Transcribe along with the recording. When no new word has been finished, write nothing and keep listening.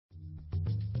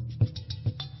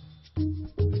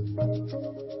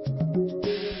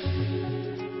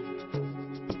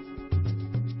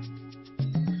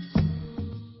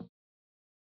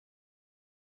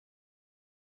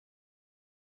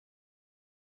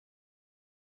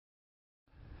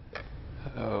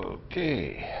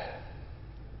Okay.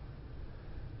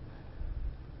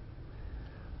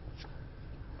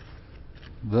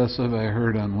 Thus have I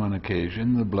heard on one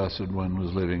occasion the Blessed One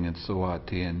was living at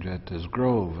Sawati and Jeta's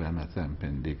Grove,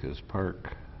 Anathempindika's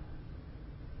Park.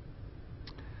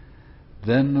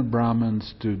 Then the Brahmin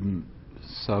student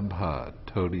Sabha,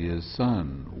 Todia's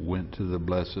son, went to the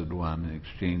Blessed One and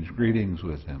exchanged greetings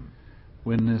with him.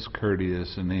 When this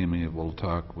courteous and amiable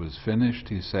talk was finished,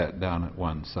 he sat down at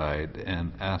one side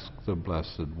and asked the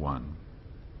Blessed One,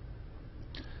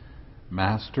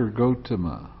 Master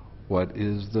Gautama, what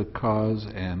is the cause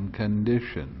and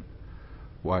condition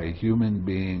why human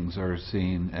beings are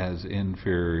seen as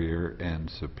inferior and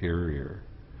superior,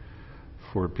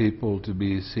 for people to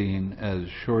be seen as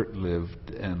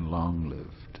short-lived and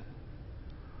long-lived,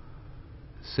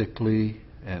 sickly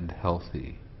and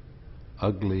healthy,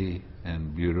 ugly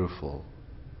and beautiful,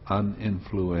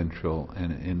 uninfluential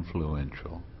and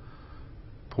influential,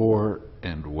 poor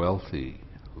and wealthy,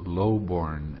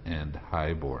 low-born and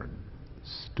high-born,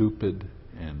 stupid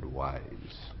and wise?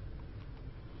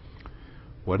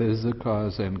 What is the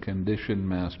cause and condition,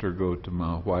 Master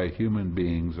Gautama, why human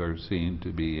beings are seen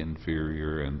to be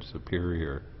inferior and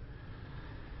superior?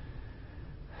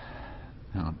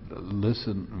 Now,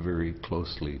 listen very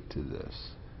closely to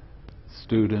this.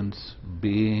 Students,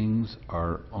 beings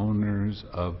are owners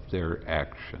of their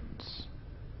actions,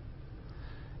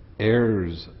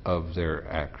 heirs of their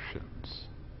actions.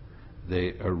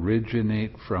 They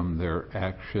originate from their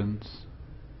actions,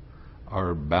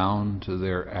 are bound to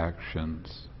their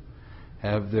actions,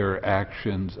 have their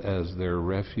actions as their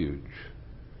refuge.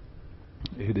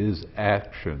 It is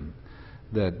action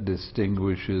that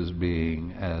distinguishes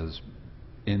being as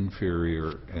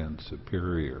inferior and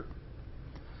superior.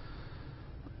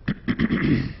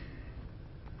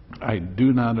 I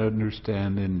do not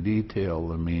understand in detail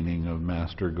the meaning of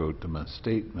Master Gautama's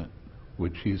statement,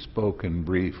 which he spoke in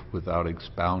brief without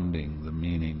expounding the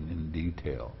meaning in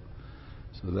detail.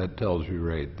 So that tells you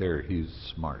right there he's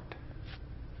smart,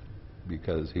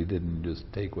 because he didn't just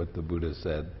take what the Buddha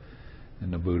said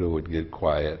and the Buddha would get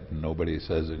quiet and nobody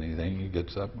says anything. He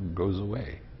gets up and goes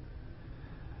away.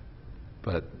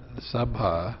 But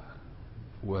Sabha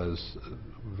was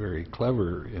very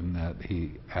clever in that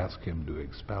he asked him to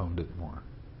expound it more.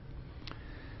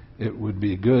 It would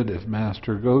be good if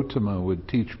Master Gautama would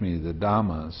teach me the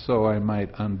Dhamma so I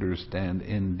might understand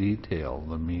in detail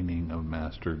the meaning of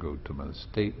Master Gautama's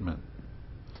statement.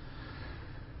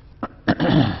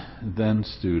 Then,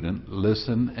 student,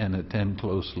 listen and attend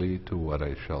closely to what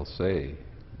I shall say.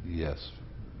 Yes,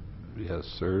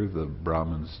 sir, the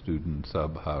Brahmin student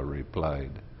Sabha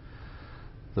replied.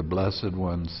 The Blessed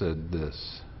One said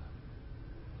this,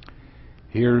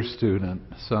 Here, student,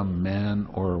 some man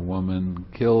or woman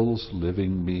kills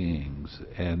living beings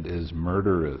and is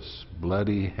murderous,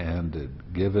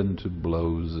 bloody-handed, given to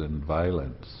blows and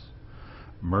violence,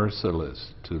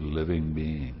 merciless to living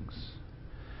beings.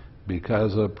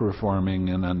 Because of performing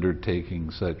and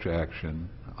undertaking such action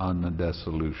on the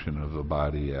dissolution of the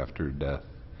body after death,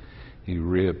 he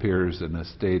reappears in a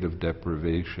state of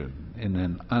deprivation, in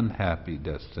an unhappy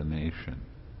destination.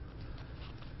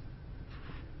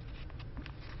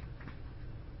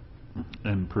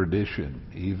 And perdition,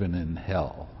 even in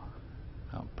hell.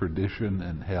 Now, perdition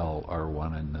and hell are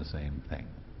one and the same thing.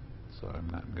 So I'm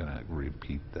not going to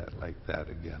repeat that like that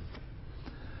again.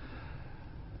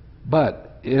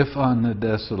 But if on the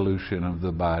dissolution of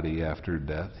the body after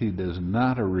death he does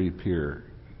not reappear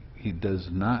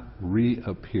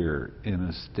in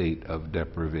a state of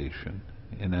deprivation,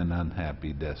 in an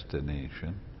unhappy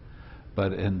destination,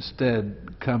 but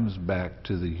instead comes back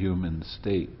to the human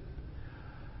state,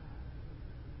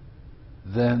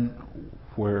 then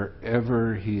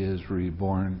wherever he is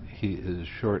reborn, he is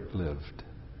short-lived.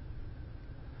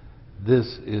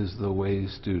 This is the way,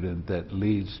 student, that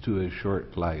leads to a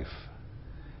short life.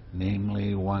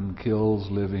 Namely, one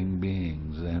kills living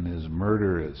beings and is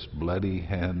murderous,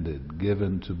 bloody-handed,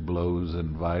 given to blows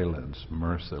and violence,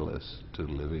 merciless to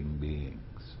living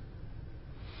beings.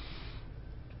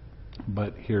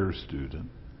 But here,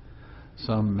 student,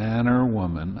 some man or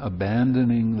woman,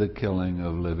 abandoning the killing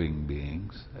of living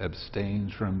beings,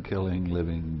 abstains from killing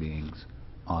living beings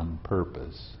on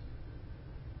purpose.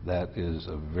 That is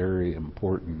a very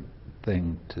important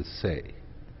thing to say.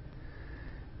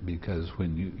 Because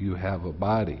when you have a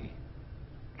body,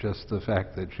 just the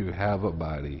fact that you have a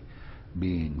body,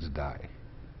 beings die.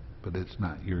 But it's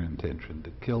not your intention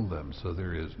to kill them, so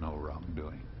there is no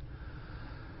wrongdoing.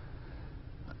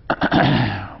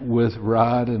 With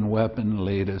rod and weapon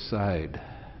laid aside,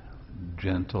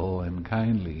 gentle and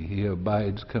kindly, he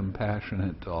abides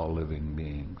compassionate to all living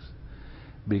beings,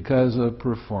 Because of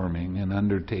performing and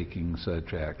undertaking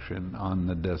such action on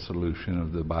the dissolution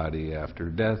of the body after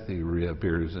death, he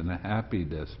reappears in a happy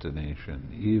destination,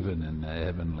 even in the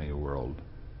heavenly world.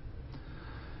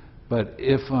 But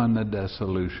if on the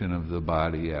dissolution of the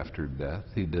body after death,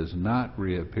 he does not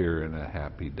reappear in a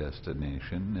happy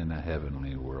destination in a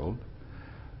heavenly world,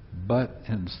 but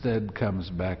instead comes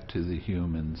back to the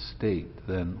human state,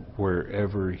 then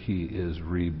wherever he is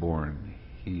reborn,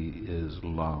 he is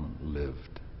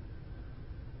long-lived.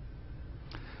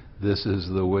 This is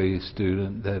the way,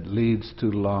 student, that leads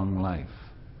to long life,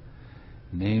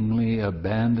 namely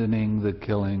abandoning the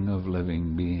killing of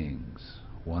living beings.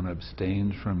 One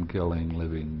abstains from killing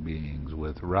living beings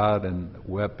with rod and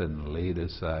weapon laid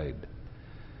aside.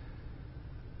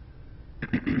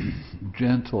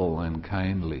 Gentle and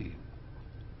kindly,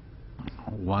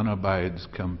 one abides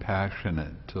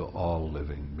compassionate to all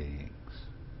living beings.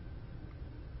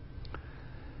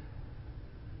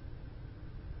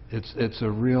 It's a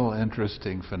real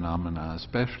interesting phenomena,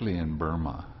 especially in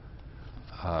Burma.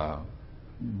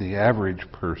 The average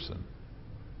person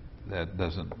that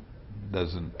doesn't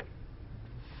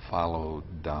follow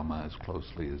Dhamma as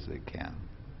closely as they can,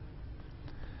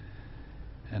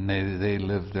 and they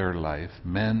live their life.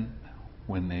 Men,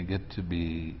 when they get to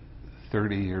be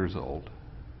 30 years old,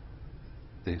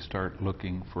 they start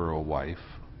looking for a wife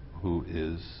who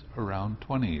is around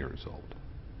 20 years old.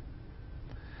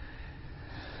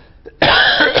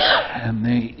 And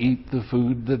they eat the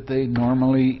food that they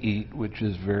normally eat, which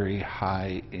is very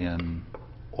high in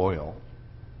oil.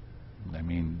 I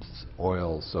mean,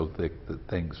 oil so thick that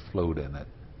things float in it.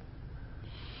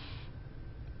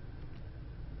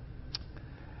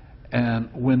 And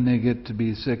when they get to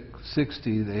be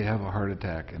 60, they have a heart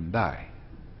attack and die.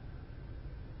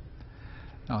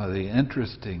 Now, the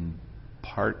interesting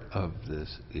part of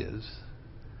this is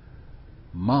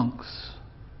monks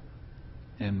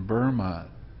in Burma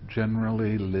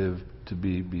generally live to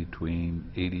be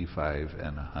between 85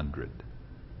 and 100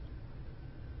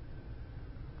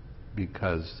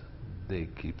 because they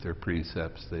keep their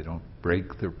precepts. They don't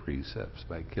break their precepts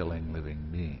by killing living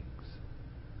beings.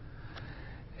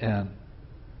 And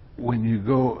when you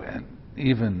go, and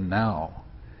even now,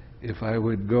 if I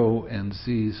would go and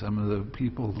see some of the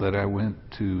people that I went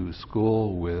to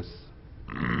school with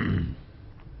 50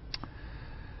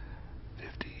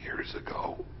 years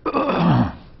ago,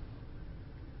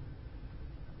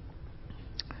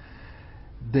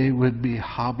 they would be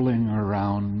hobbling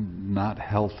around, not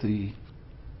healthy,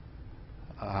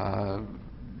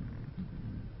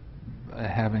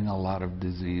 having a lot of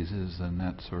diseases and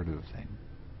that sort of thing.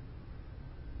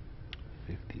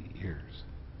 50 years.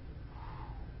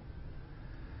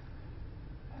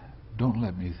 Don't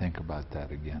let me think about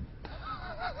that again.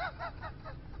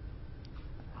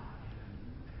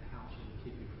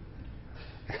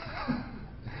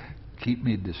 Keep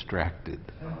me distracted.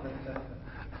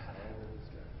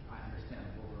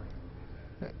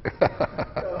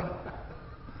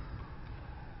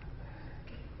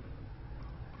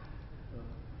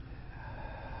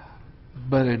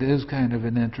 But it is kind of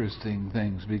an interesting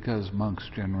thing because monks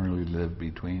generally live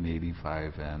between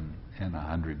 85 and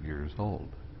 100 years old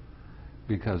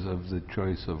because of the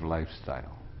choice of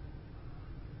lifestyle.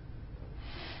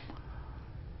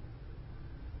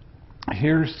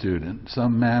 Here, student,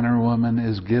 some man or woman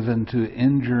is given to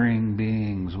injuring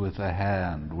beings with a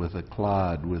hand, with a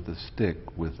clod, with a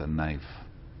stick, with a knife.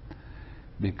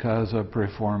 Because of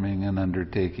performing and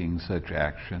undertaking such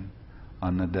action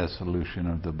on the dissolution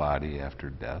of the body after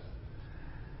death,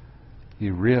 he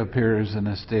reappears in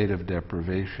a state of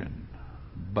deprivation.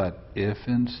 But if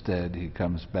instead he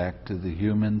comes back to the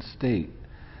human state,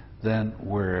 then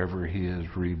wherever he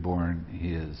is reborn,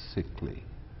 he is sickly.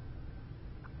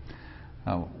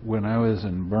 Now, when I was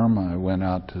in Burma, I went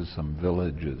out to some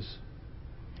villages,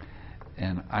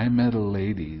 and I met a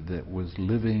lady that was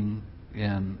living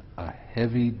in a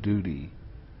heavy-duty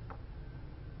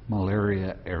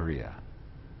malaria area.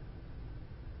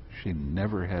 She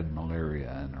never had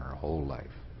malaria in her whole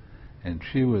life, and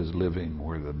she was living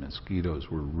where the mosquitoes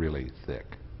were really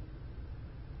thick.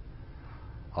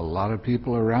 A lot of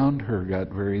people around her got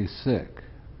very sick.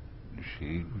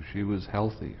 She was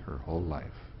healthy her whole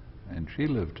life, and she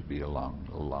lived to be a long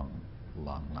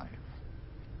life.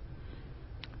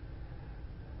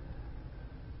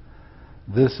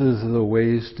 This is the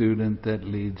way, student, that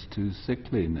leads to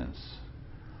sickliness.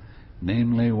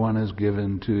 Namely, one is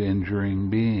given to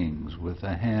injuring beings with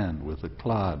a hand, with a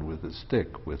clod, with a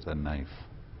stick, with a knife.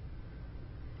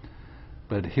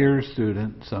 But here,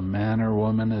 student, some man or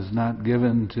woman is not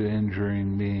given to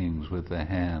injuring beings with a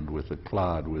hand, with a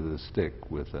clod, with a stick,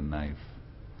 with a knife.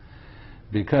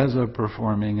 Because of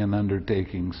performing and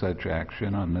undertaking such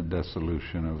action on the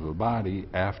dissolution of the body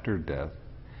after death,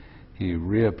 he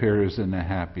reappears in a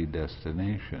happy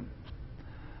destination.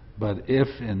 But if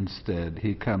instead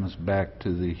he comes back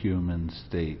to the human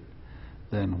state,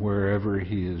 then wherever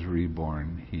he is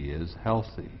reborn, he is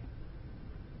healthy.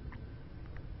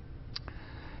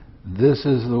 This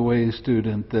is the way,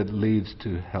 student, that leads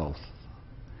to health.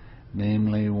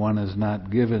 Namely, one is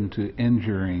not given to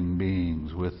injuring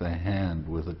beings with a hand,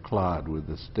 with a clod, with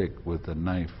a stick, with a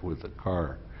knife, with a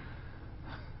car.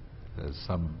 As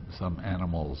some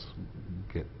animals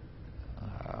get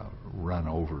run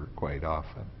over quite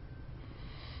often.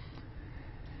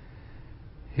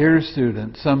 Here,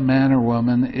 student, some man or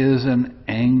woman is an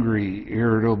angry,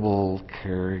 irritable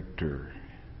character.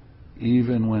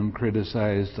 Even when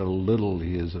criticized a little,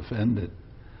 he is offended.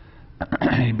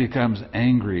 He becomes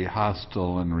angry,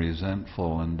 hostile, and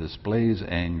resentful, and displays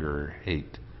anger,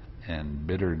 hate, and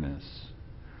bitterness.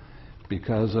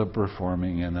 Because of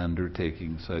performing and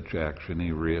undertaking such action,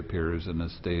 he reappears in a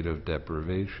state of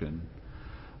deprivation.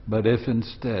 But if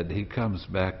instead he comes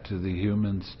back to the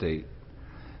human state,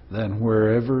 then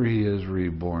wherever he is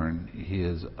reborn, he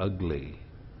is ugly.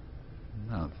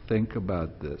 Now think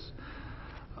about this.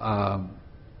 I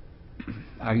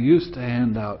used to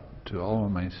hand out to all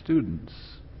of my students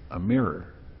a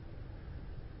mirror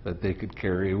that they could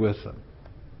carry with them.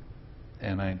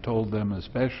 And I told them,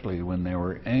 especially when they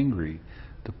were angry,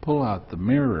 to pull out the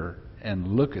mirror and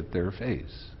look at their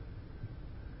face.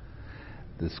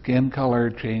 The skin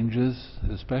color changes,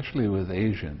 especially with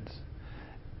Asians.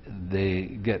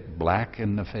 They get black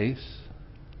in the face.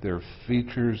 Their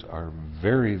features are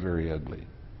very, very ugly.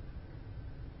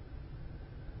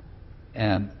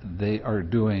 And they are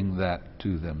doing that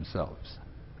to themselves.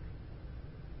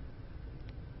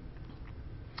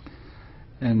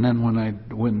 And then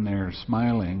when they're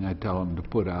smiling, I tell them to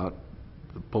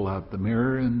pull out the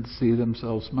mirror and see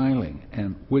themselves smiling.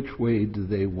 And which way do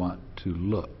they want to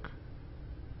look?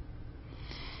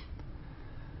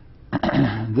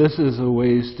 This is a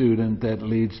way, student, that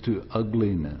leads to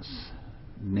ugliness.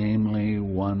 Namely,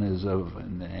 one is of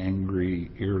an angry,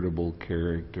 irritable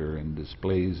character and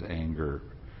displays anger,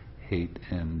 hate,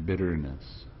 and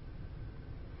bitterness.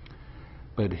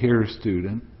 But here,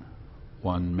 student,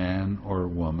 one man or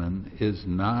woman is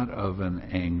not of an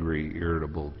angry,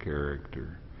 irritable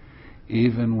character.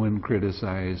 Even when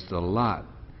criticized a lot,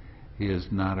 he is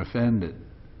not offended,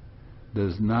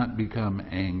 does not become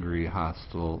angry,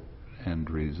 hostile,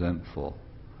 and resentful,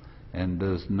 and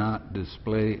does not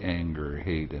display anger,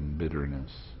 hate, and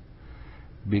bitterness.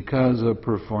 Because of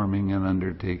performing and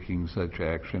undertaking such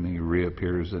action, he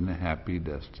reappears in a happy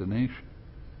destination.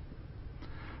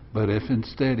 But if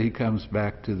instead he comes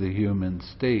back to the human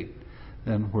state,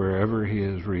 then wherever he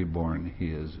is reborn, he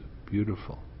is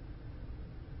beautiful.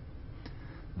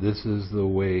 This is the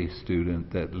way,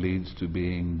 student, that leads to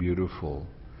being beautiful.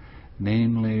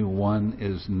 Namely, one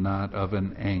is not of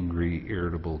an angry,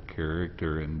 irritable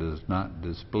character and does not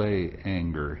display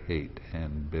anger, hate,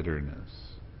 and bitterness.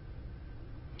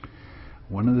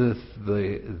 One of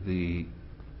the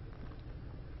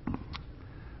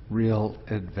real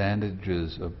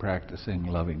advantages of practicing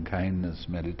loving kindness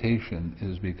meditation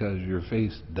is because your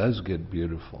face does get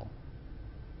beautiful.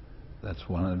 That's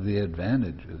one of the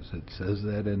advantages. It says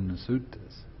that in the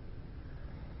suttas.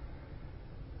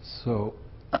 So,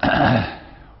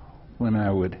 when I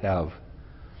would have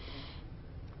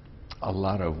a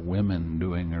lot of women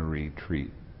doing a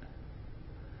retreat,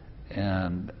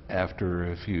 and after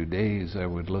a few days I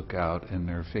would look out and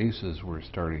their faces were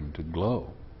starting to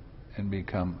glow and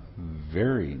become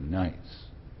very nice.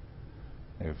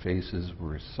 Their faces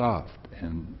were soft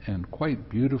and quite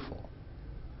beautiful.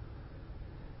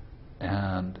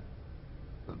 And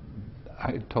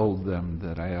I told them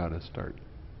that I ought to start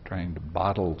trying to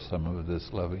bottle some of this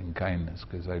loving kindness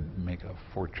because I'd make a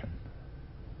fortune.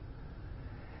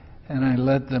 And I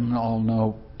let them all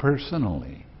know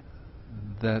personally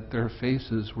that their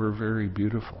faces were very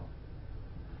beautiful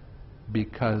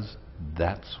because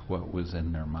that's what was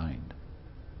in their mind.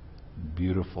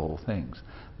 Beautiful things.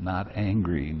 Not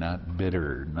angry, not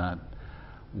bitter, not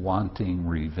wanting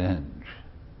revenge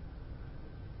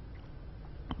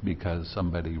because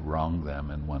somebody wronged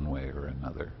them in one way or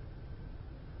another.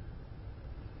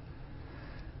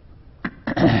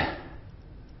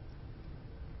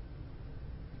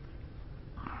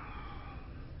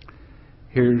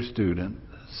 Here, student,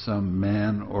 some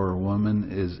man or woman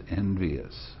is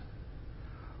envious.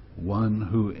 One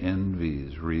who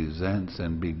envies, resents,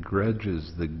 and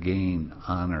begrudges the gain,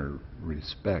 honor,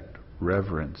 respect,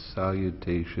 reverence,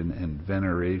 salutation, and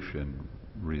veneration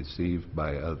received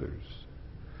by others.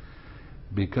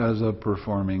 Because of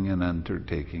performing and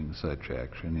undertaking such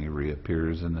action, he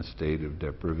reappears in a state of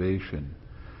deprivation.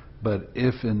 But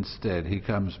if instead he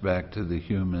comes back to the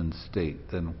human state,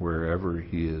 then wherever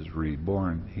he is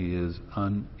reborn, he is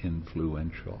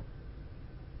uninfluential.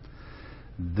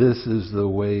 This is the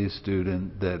way,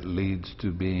 student, that leads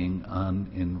to being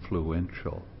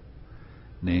uninfluential.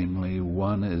 Namely,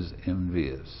 one is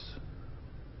envious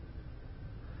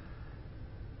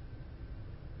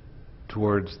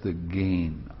towards the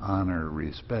gain, honor,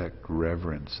 respect,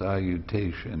 reverence,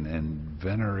 salutation, and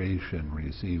veneration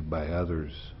received by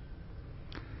others.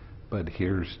 But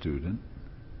here, student,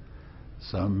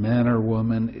 some man or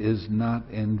woman is not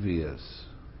envious.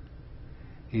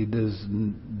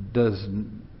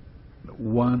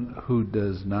 One who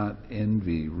does not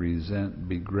envy, resent,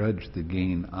 begrudge the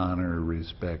gain, honor,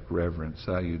 respect, reverence,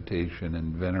 salutation,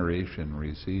 and veneration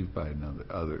received by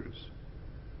others.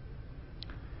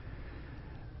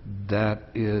 That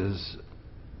is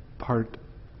part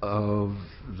of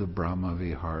the Brahma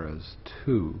Viharas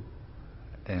too,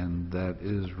 and that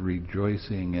is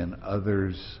rejoicing in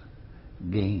others'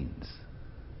 gains,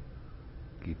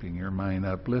 keeping your mind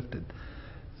uplifted,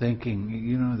 thinking,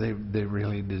 you know, they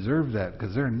really deserve that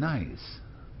because they're nice.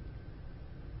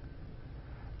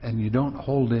 And you don't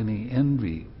hold any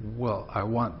envy. Well, I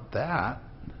want that.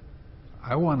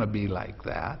 I want to be like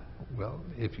that. Well,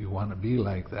 if you want to be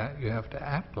like that, you have to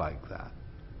act like that.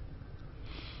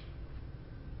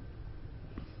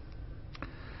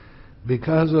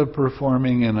 Because of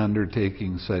performing and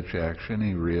undertaking such action,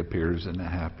 he reappears in a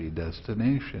happy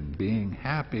destination, being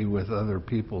happy with other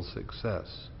people's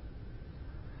success.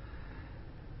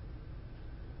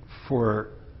 For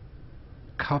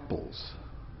couples,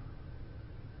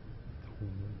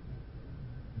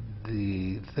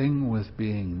 the thing with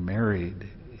being married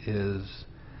is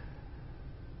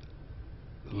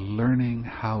learning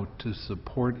how to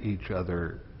support each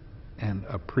other and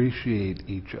appreciate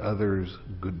each other's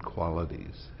good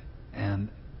qualities and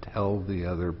tell the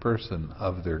other person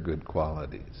of their good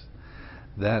qualities.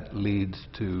 That leads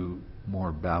to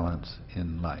more balance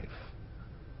in life.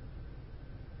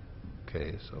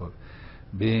 Okay, so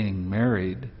being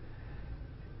married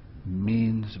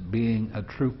means being a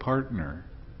true partner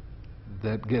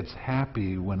that gets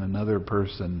happy when another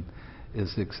person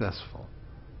is successful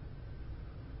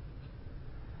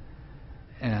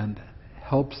and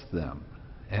helps them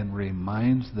and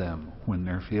reminds them when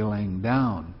they're feeling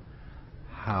down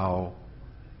how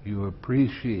you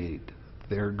appreciate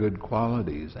their good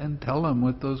qualities and tell them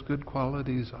what those good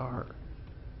qualities are.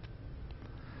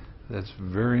 That's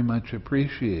very much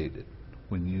appreciated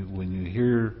when you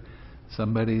hear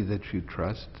somebody that you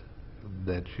trust,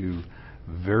 that you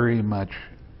very much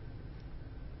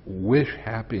wish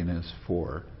happiness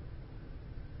for.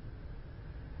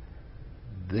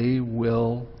 They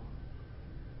will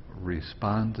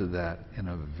respond to that in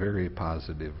a very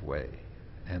positive way,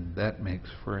 and that makes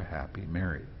for a happy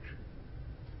marriage.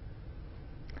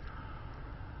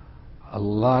 A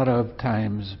lot of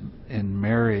times in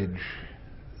marriage,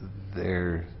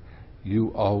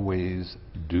 you always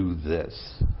do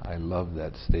this. I love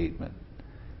that statement.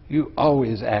 You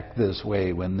always act this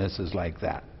way when this is like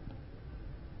that.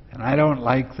 And I don't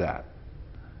like that.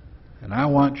 And I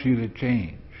want you to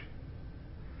change.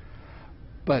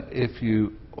 But if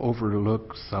you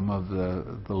overlook some of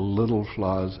the little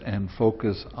flaws and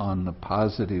focus on the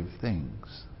positive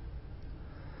things,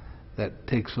 that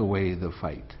takes away the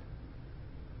fight.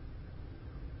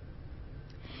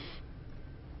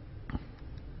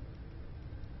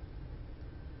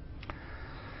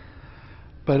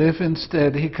 But if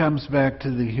instead he comes back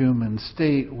to the human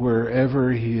state,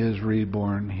 wherever he is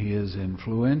reborn, he is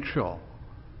influential,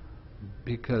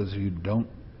 because you don't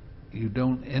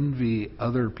envy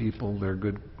other people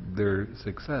their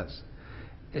success.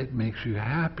 It makes you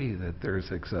happy that they're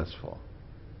successful.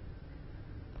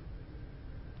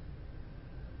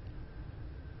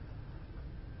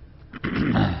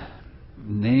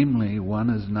 Namely, one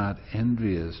is not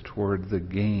envious toward the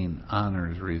gain,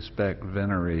 honors, respect,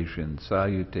 veneration,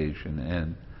 salutation,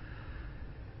 and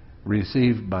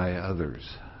received by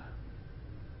others.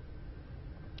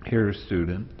 Here,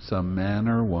 student, some man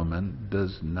or woman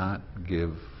does not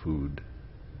give food,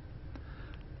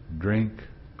 drink,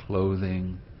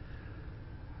 clothing,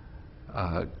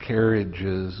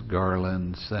 carriages,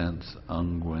 garlands, scents,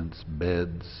 unguents,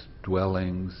 beds,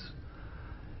 dwellings,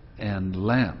 and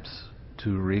lamps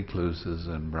to recluses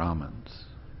and Brahmins.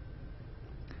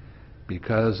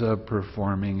 Because of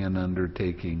performing and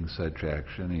undertaking such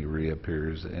action, he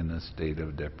reappears in a state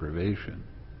of deprivation.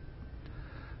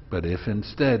 But if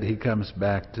instead he comes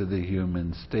back to the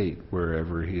human state,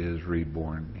 wherever he is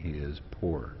reborn, he is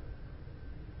poor.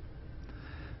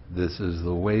 This is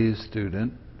the way,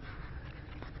 student,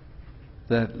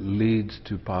 that leads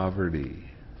to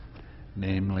poverty.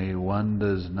 Namely, one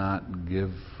does not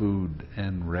give food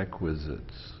and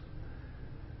requisites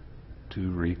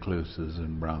to recluses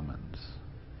and Brahmins.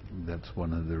 That's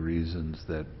one of the reasons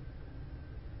that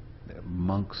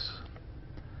monks,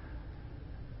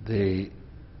 they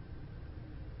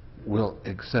will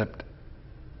accept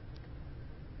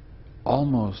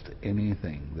almost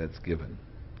anything that's given,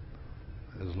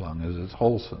 as long as it's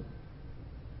wholesome.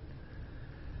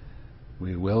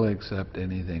 We will accept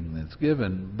anything that's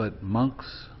given, but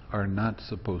monks are not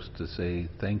supposed to say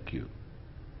thank you.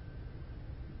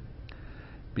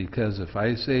 Because if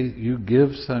I say you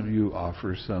give some, you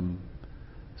offer some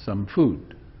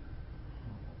food,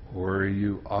 or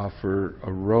you offer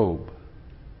a robe.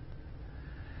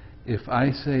 If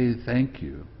I say thank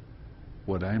you,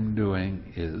 what I'm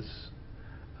doing is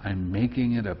I'm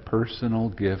making it a personal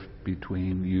gift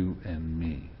between you and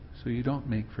me. So you don't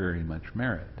make very much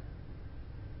merit.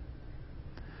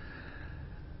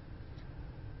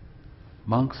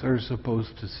 Monks are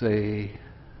supposed to say,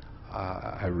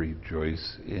 I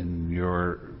rejoice in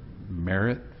your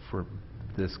merit for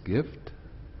this gift,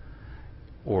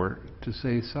 or to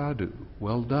say sadhu,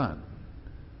 well done.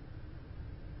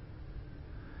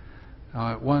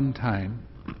 Now, at one time,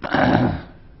 I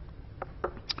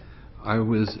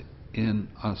was in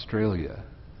Australia,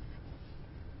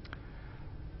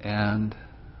 and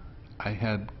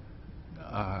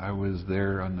I was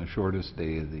there on the shortest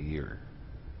day of the year.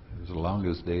 It was the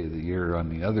longest day of the year on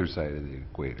the other side of the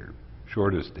equator,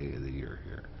 shortest day of the year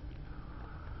here.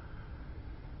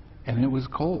 And it was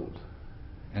cold.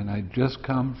 And I'd just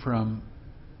come from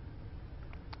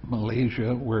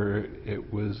Malaysia, where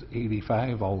it was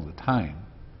 85 all the time,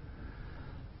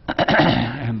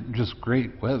 and just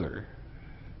great weather.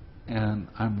 And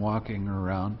I'm walking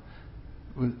around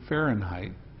with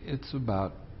Fahrenheit, it's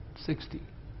about 60.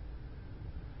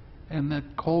 And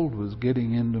that cold was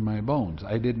getting into my bones.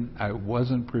 I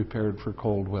wasn't prepared for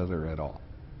cold weather at all.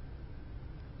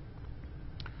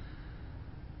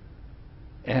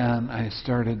 And I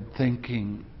started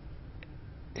thinking,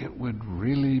 it would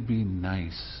really be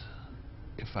nice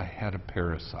if I had a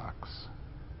pair of socks.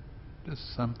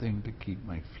 Just something to keep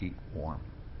my feet warm.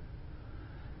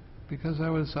 Because I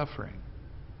was suffering.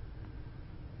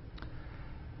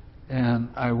 And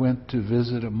I went to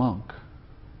visit a monk.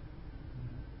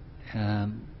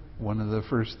 And one of the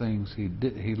first things he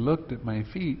did, he looked at my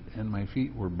feet, and my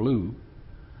feet were blue.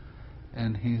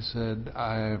 And he said,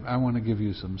 I want to give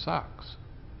you some socks.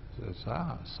 I said,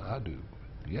 sadhu.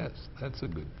 Yes, that's a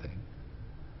good thing.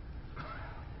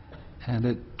 And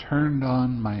it turned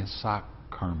on my sock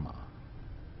karma.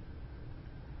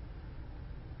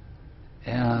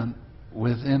 And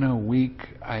within a week,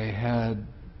 I had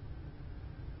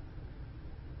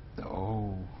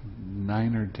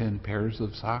 9 or 10 pairs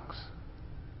of socks.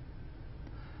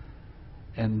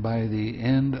 And by the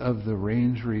end of the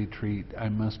range retreat, I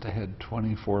must have had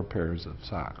 24 pairs of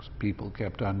socks. People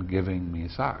kept on giving me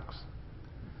socks.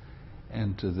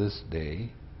 And to this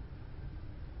day,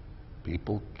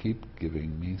 people keep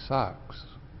giving me socks.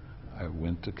 I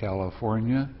went to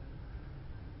California.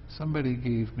 Somebody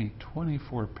gave me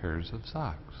 24 pairs of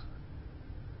socks.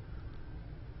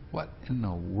 What in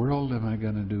the world am I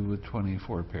going to do with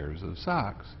 24 pairs of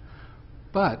socks?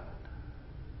 But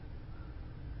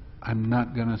I'm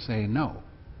not going to say no.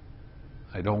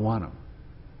 I don't want them,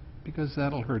 because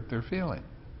that'll hurt their feeling.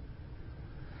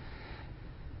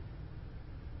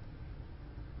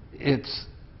 It's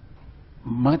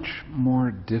much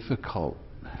more difficult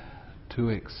to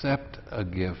accept a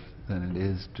gift than it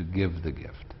is to give the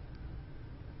gift.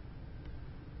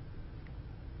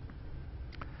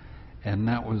 And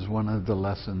that was one of the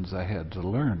lessons I had to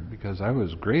learn, because I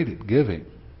was great at giving.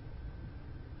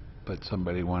 But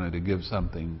somebody wanted to give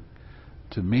something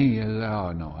to me, and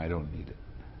oh no, I don't need it.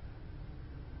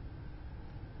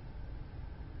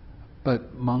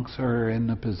 But monks are in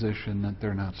the position that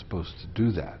they're not supposed to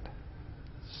do that.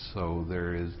 So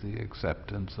there is the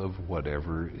acceptance of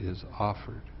whatever is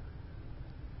offered.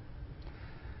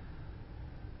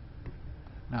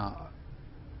 Now,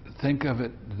 think of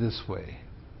it this way.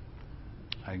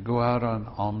 I go out on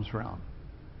alms round,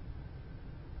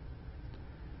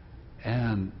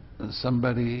 and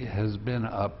somebody has been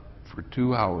up for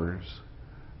 2 hours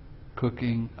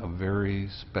cooking a very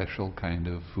special kind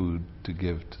of food to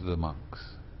give to the monks.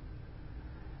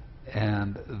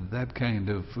 And that kind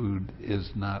of food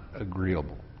is not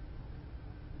agreeable.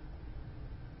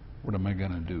 What am I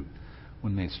going to do?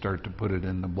 When they start to put it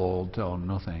in the bowl, tell them,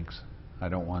 no thanks, I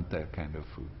don't want that kind of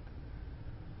food.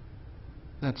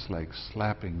 That's like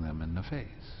slapping them in the face.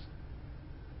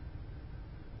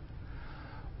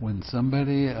 When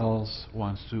somebody else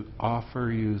wants to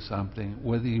offer you something,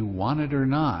 whether you want it or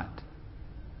not,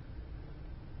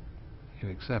 you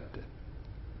accept it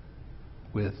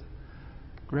with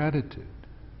gratitude.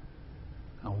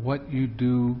 Now, what you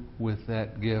do with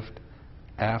that gift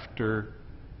after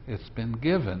it's been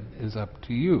given is up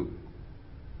to you.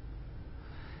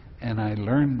 And I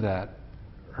learned that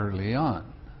early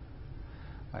on.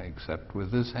 I accept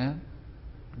with this hand,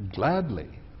 gladly,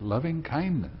 loving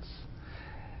kindness.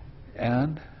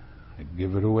 And I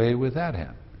give it away with that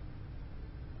hand.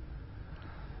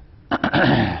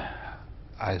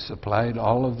 I supplied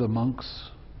all of the monks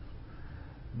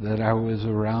that I was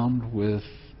around with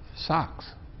socks.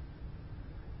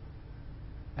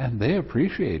 And they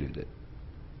appreciated it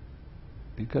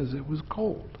because it was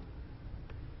cold.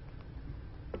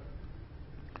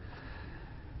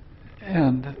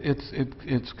 And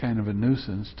it's kind of a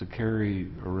nuisance to carry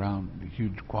around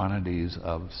huge quantities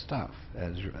of stuff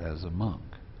as a monk.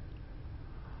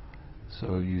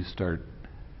 So you start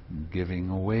giving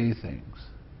away things.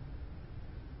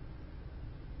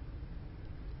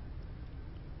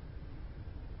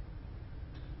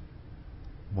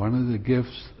 One of the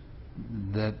gifts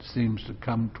that seems to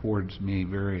come towards me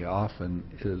very often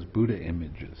is Buddha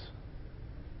images.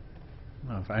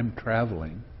 Now, if I'm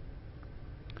traveling,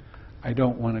 I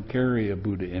don't want to carry a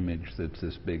Buddha image that's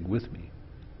this big with me.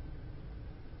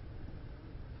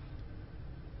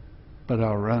 But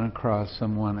I'll run across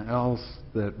someone else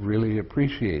that really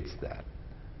appreciates that.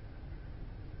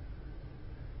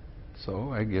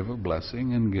 So I give a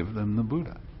blessing and give them the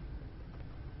Buddha.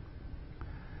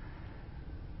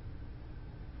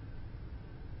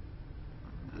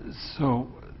 So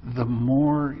the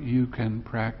more you can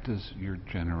practice your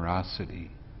generosity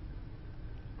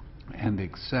and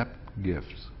accept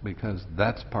gifts, because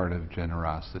that's part of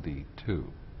generosity too,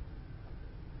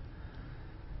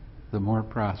 the more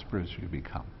prosperous you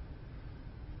become.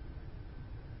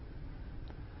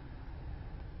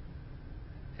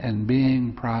 And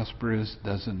being prosperous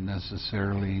doesn't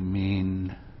necessarily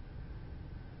mean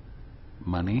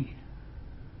money,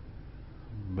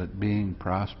 but being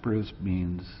prosperous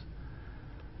means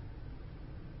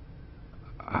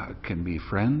can be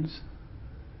friends,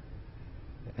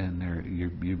 and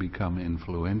you become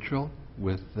influential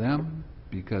with them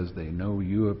because they know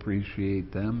you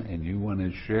appreciate them and you want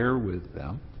to share with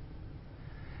them,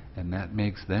 and that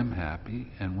makes them happy,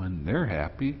 and when they're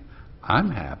happy,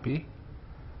 I'm happy.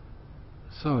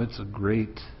 So it's a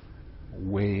great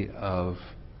way of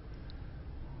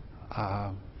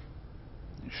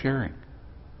sharing.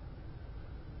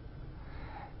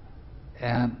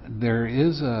 And there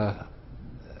is a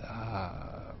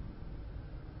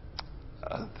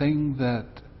thing that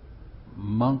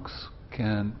monks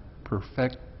can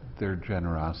perfect their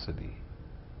generosity.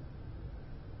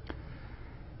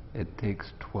 It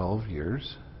takes 12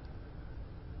 years,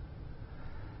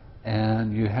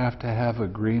 and you have to have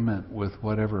agreement with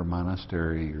whatever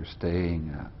monastery you're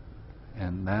staying at.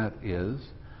 And that is,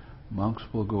 monks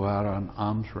will go out on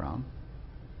alms round,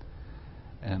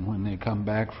 and when they come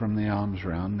back from the alms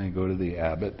round, they go to the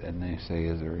abbot and they say,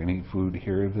 is there any food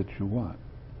here that you want?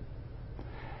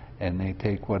 And they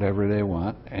take whatever they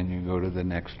want, and you go to the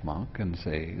next monk and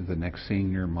say, the next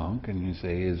senior monk, and you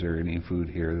say, is there any food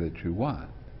here that you want?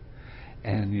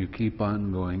 And you keep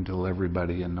on going till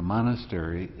everybody in the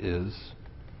monastery is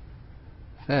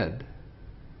fed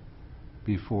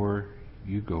before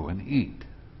you go and eat.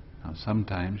 Now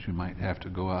sometimes you might have to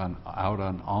go out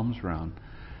on alms round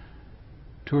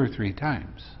 2 or 3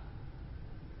 times.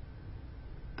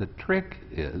 The trick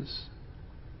is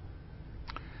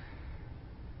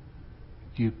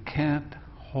you can't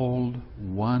hold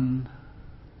one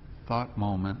thought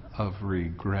moment of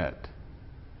regret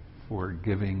for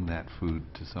giving that food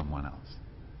to someone else.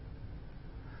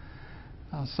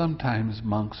 Now, sometimes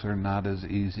monks are not as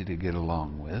easy to get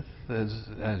along with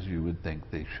as you would think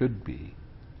they should be.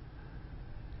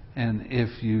 And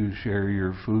if you share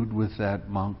your food with that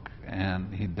monk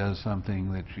and he does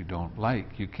something that you don't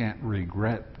like, you can't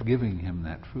regret giving him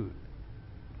that food.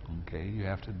 Okay, you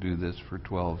have to do this for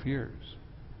 12 years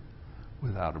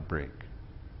without a break,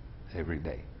 every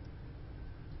day.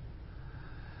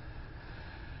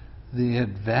 The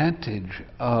advantage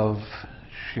of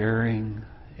sharing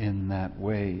in that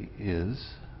way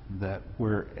is that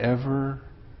wherever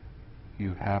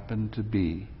you happen to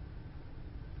be,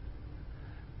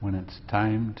 when it's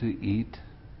time to eat,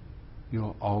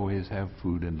 you'll always have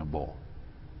food in the bowl.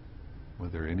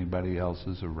 whether anybody else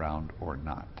is around or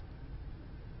not.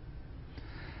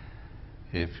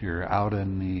 If you're out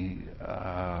in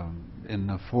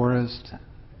the forest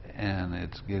and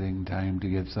it's getting time to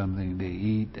get something to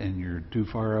eat and you're too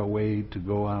far away to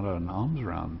go out on an alms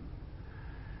round,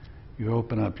 you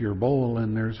open up your bowl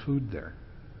and there's food there.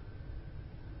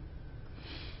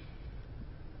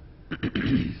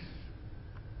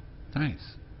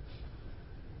 Nice.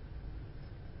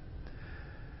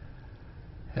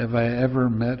 Have I ever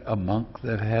met a monk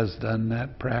that has done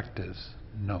that practice?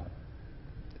 No.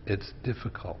 It's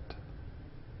difficult.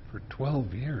 For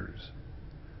 12 years.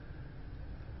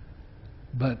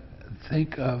 But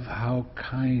think of how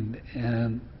kind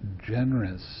and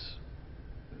generous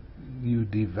you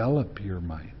develop your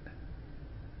mind.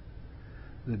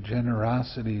 The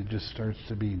generosity just starts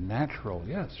to be natural.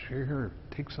 Yes, here,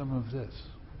 take some of this,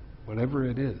 whatever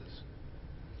it is.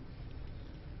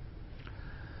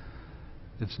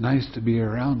 It's nice to be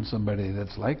around somebody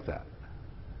that's like that,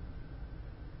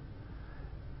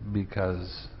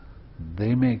 because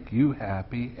they make you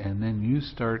happy, and then you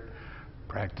start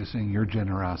practicing your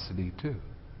generosity too.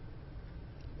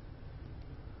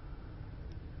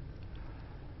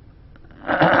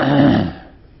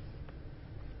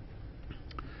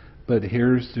 But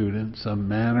here, student, some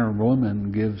man or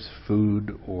woman gives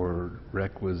food or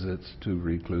requisites to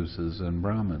recluses and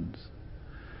Brahmins.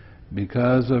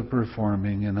 Because of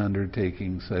performing and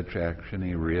undertaking such action,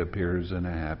 he reappears in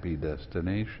a happy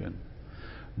destination.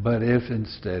 But if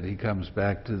instead he comes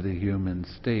back to the human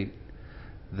state,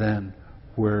 then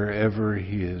wherever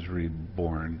he is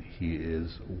reborn, he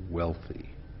is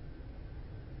wealthy.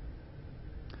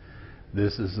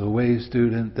 This is the way,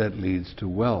 student, that leads to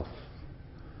wealth.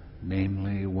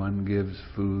 Namely, one gives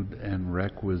food and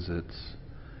requisites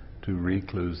to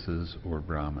recluses or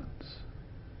Brahmins.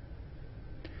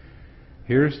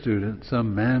 Here, student,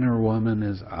 some man or woman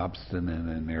is obstinate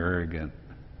and arrogant.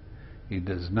 He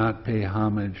does not pay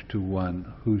homage to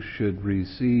one who should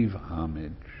receive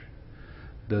homage,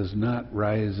 does not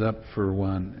rise up for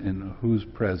one in whose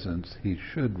presence he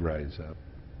should rise up,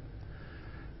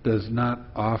 does not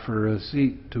offer a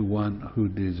seat to one who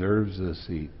deserves a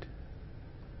seat,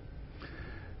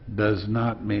 does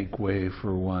not make way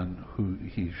for one who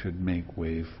he should make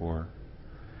way for,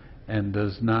 and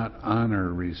does not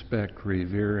honor, respect,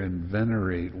 revere, and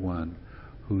venerate one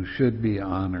who should be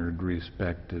honored,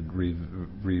 respected,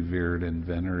 revered, and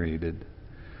venerated,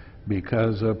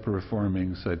 because of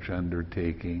performing such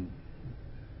undertaking,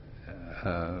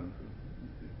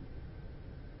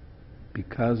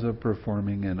 because of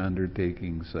performing and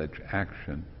undertaking such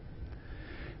action,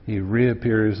 he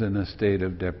reappears in a state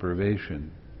of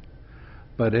deprivation.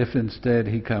 But if instead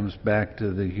he comes back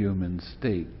to the human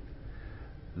state,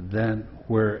 then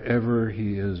wherever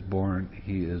he is born,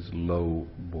 he is low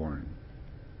born.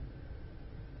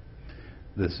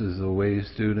 This is the way,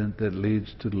 student, that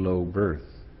leads to low birth.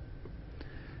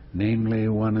 Namely,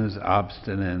 one is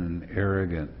obstinate and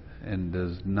arrogant, and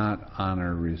does not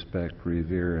honor, respect,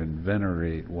 revere, and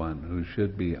venerate one who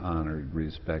should be honored,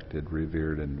 respected,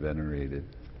 revered, and venerated.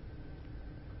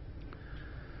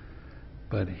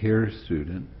 But here,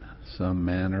 student, some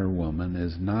man or woman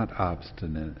is not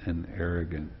obstinate and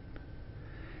arrogant.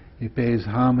 He pays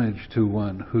homage to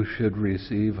one who should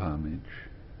receive homage,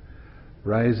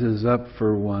 rises up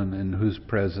for one in whose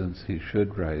presence he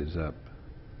should rise up,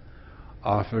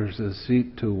 offers a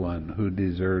seat to one who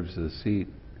deserves a seat,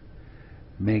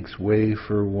 makes way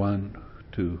for one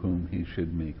to whom he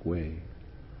should make way,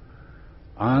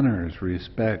 honors,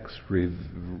 respects,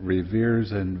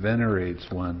 reveres, and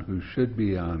venerates one who should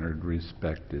be honored,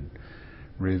 respected,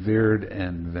 revered,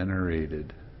 and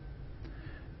venerated.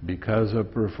 Because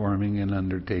of performing and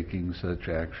undertaking such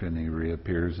action, he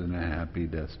reappears in a happy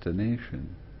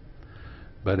destination.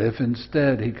 But if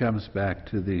instead he comes back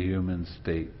to the human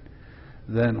state,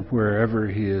 then wherever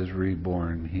he is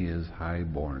reborn, he is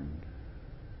highborn.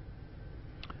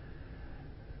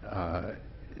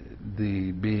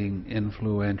 The being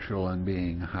influential and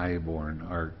being highborn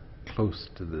are close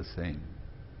to the same.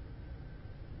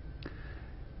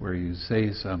 Where you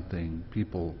say something,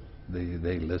 people,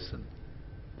 they listen.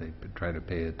 They try to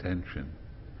pay attention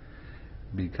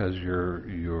because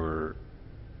you're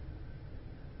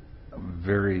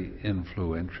very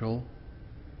influential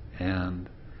and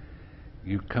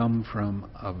you come from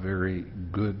a very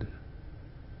good,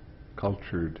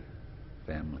 cultured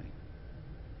family.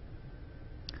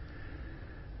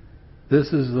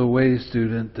 This is the way,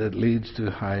 student, that leads to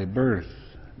high birth.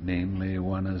 Namely,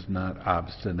 one is not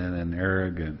obstinate and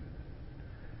arrogant,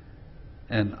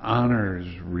 and honors,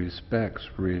 respects,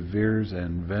 reveres,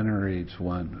 and venerates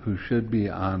one who should be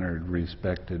honored,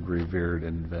 respected, revered,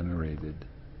 and venerated.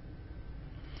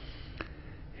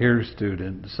 Here,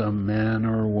 student, some man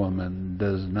or woman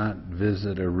does not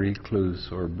visit a recluse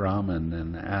or Brahmin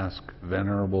and ask,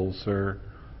 "Venerable Sir,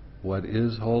 what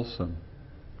is wholesome?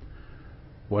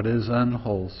 What is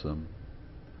unwholesome?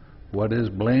 What is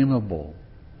blamable?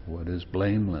 What is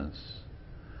blameless?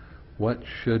 What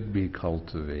should be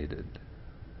cultivated?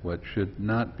 What should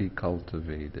not be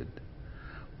cultivated?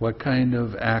 What kind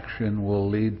of action will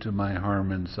lead to my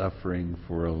harm and suffering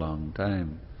for a long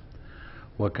time?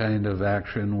 What kind of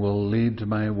action will lead to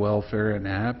my welfare and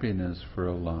happiness for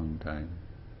a long time?"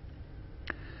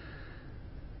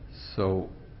 So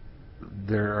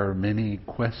there are many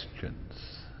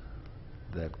questions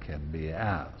that can be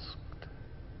asked.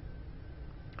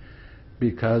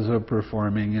 Because of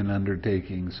performing and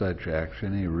undertaking such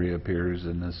action, he reappears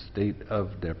in a state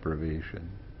of deprivation.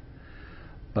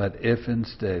 But if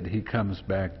instead he comes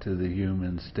back to the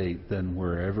human state, then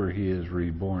wherever he is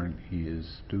reborn, he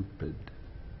is stupid.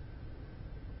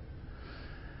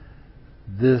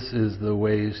 This is the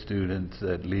way, students,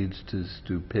 that leads to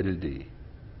stupidity.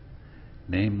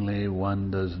 Namely,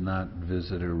 one does not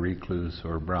visit a recluse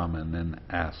or Brahmin and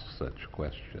ask such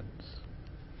questions.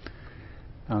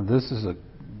 Now, this is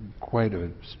quite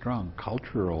a strong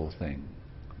cultural thing,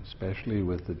 especially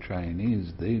with the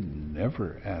Chinese. They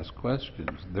never ask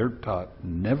questions. They're taught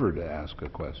never to ask a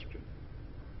question.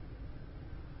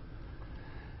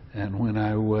 And when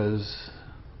I was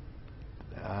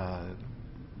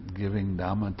giving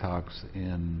Dhamma talks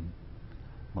in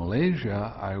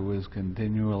Malaysia, I was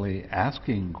continually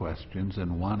asking questions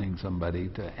and wanting somebody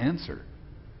to answer.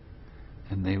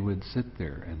 And they would sit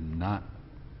there and not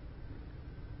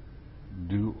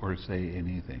do or say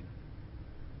anything.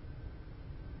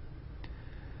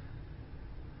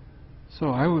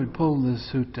 So I would pull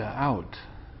this sutta out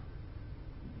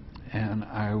and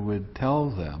I would tell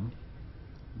them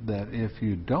that if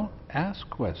you don't ask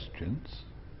questions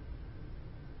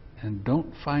and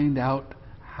don't find out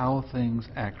how things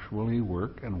actually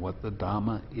work and what the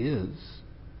Dhamma is,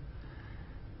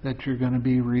 that you're going to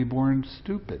be reborn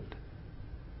stupid.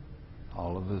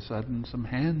 All of a sudden some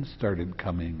hands started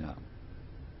coming up.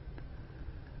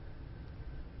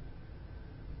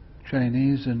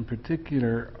 Chinese in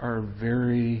particular are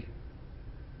very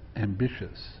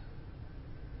ambitious.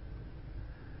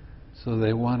 So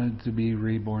they wanted to be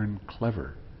reborn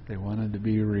clever. They wanted to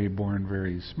be reborn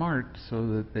very smart so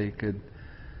that they could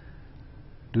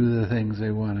do the things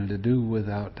they wanted to do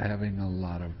without having a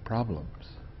lot of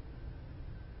problems.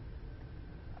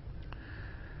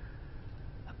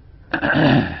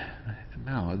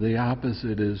 Now, the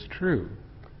opposite is true.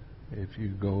 If you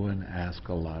go and ask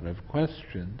a lot of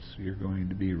questions, you're going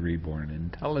to be reborn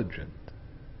intelligent.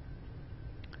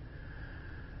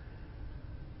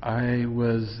 I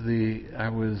was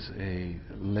a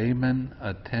layman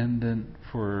attendant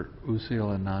for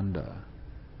Usilananda,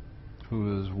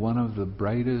 who is one of the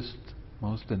brightest,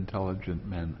 most intelligent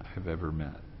men I've ever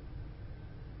met.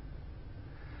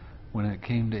 When it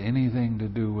came to anything to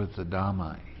do with the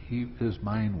Dhamma, his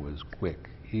mind was quick.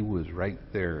 He was right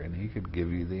there and he could give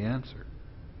you the answer.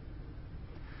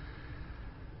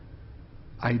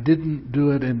 I didn't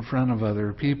do it in front of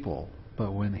other people,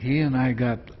 but when he and I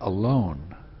got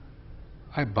alone,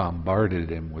 I bombarded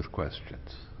him with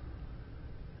questions.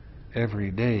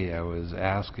 Every day I was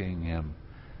asking him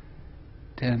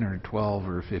 10 or 12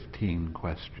 or 15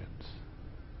 questions.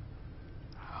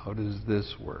 How does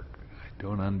this work? I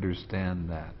don't understand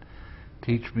that.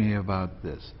 Teach me about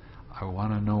this. I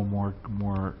want to know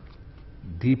more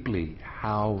deeply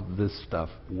how this stuff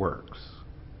works.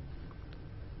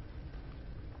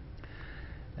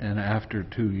 And after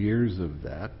 2 years of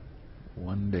that,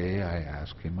 one day I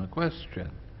asked him a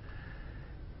question.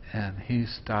 And he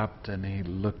stopped and he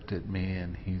looked at me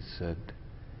and he said,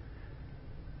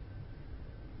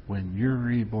 "When you're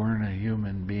reborn a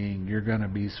human being, you're going to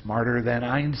be smarter than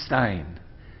Einstein.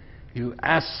 You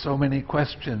ask so many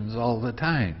questions all the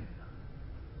time."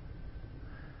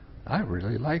 I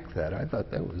really liked that. I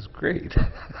thought that was great.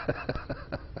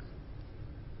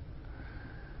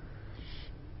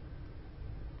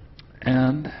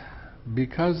 And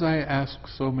because I ask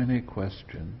so many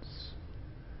questions,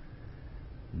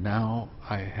 now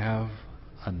I have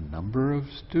a number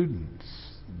of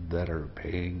students that are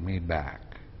paying me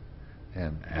back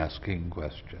and asking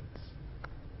questions.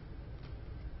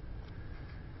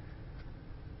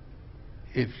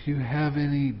 If you have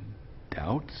any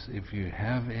doubts, if you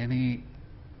have any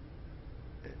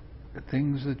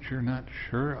things that you're not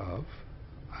sure of,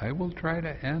 I will try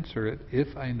to answer it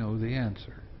if I know the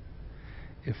answer.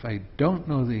 If I don't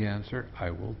know the answer,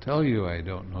 I will tell you I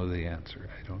don't know the answer.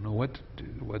 I don't know what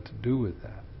to do with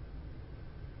that.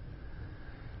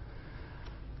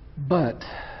 But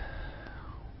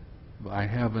I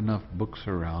have enough books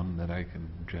around that I can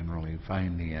generally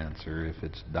find the answer if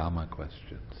it's Dhamma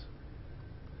questions.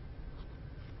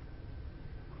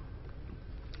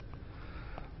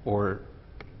 Or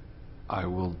I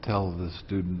will tell the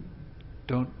student,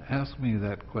 don't ask me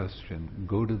that question,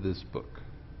 go to this book.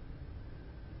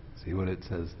 See what it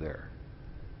says there.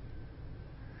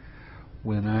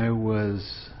 When I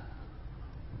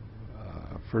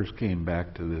first came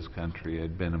back to this country,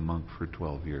 I'd been a monk for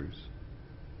 12 years.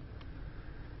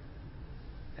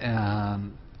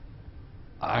 And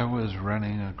I was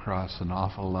running across an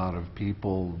awful lot of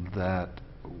people that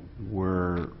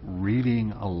were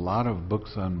reading a lot of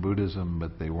books on Buddhism,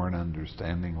 but they weren't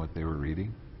understanding what they were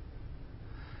reading.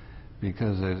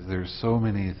 Because there's so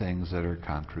many things that are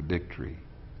contradictory.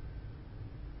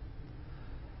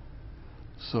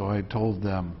 So I told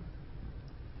them,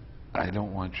 I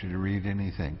don't want you to read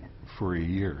anything for a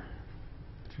year.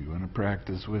 If you want to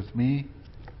practice with me,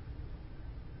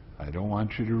 I don't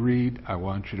want you to read, I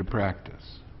want you to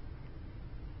practice.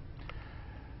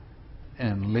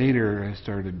 And later I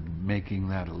started making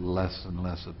that less and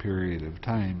less a period of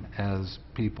time as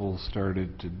people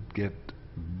started to get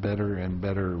better and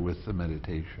better with the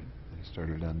meditation. They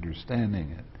started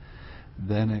understanding it.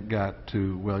 Then it got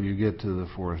to, well, you get to the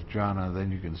fourth jhana,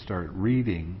 then you can start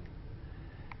reading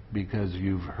because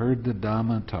you've heard the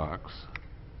Dhamma talks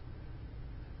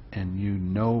and you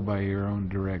know by your own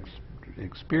direct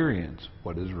experience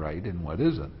what is right and what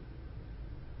isn't.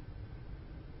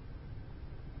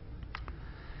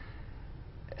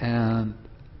 And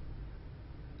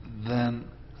then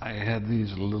I had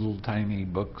these little tiny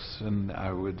books and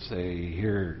I would say,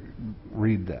 here,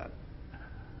 read that.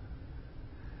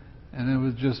 And it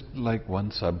was just like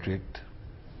one subject,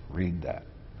 read that.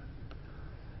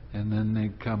 And then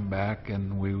they'd come back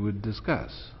and we would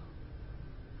discuss.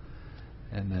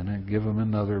 And then I'd give them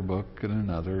another book and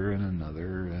another and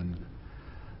another. And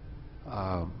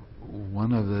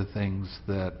one of the things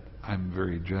that I'm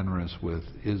very generous with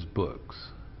is books.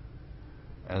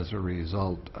 As a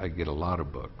result, I get a lot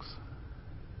of books.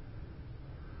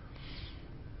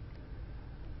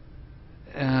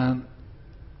 And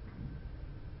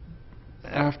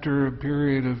after a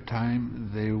period of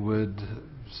time, they would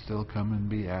still come and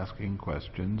be asking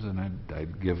questions, and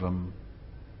I'd give them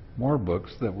more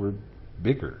books that were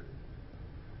bigger.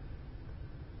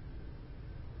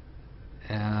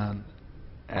 And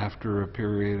after a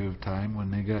period of time,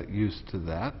 when they got used to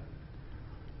that,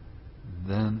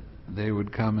 then they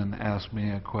would come and ask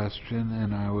me a question,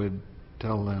 and I would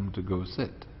tell them to go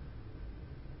sit.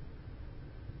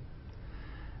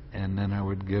 And then I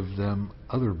would give them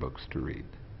other books to read.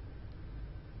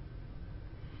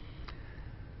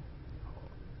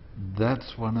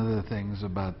 That's one of the things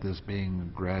about this being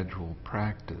a gradual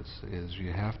practice, is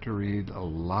you have to read a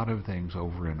lot of things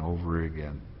over and over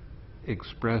again,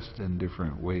 expressed in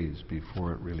different ways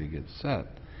before it really gets set,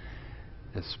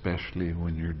 especially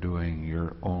when you're doing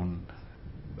your own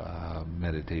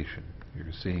meditation.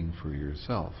 You're seeing for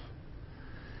yourself.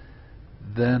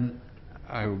 Then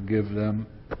I will give them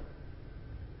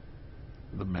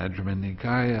the Majjhima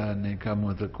Nikaya, and they come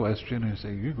with a question and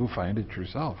say, you go find it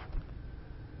yourself.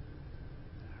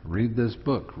 Read this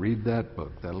book, read that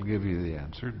book, that'll give you the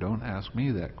answer. Don't ask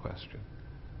me that question.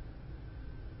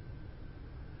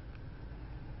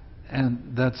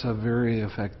 And that's a very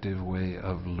effective way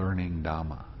of learning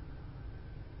Dhamma,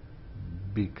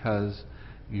 because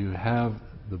you have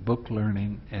the book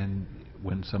learning, and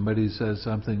when somebody says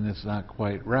something that's not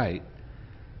quite right,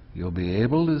 you'll be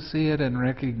able to see it and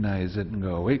recognize it and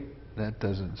go, wait, that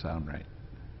doesn't sound right.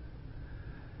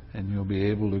 And you'll be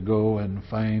able to go and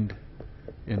find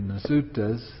in the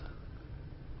suttas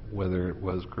whether it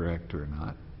was correct or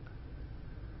not.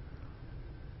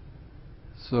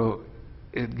 So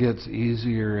it gets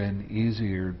easier and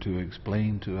easier to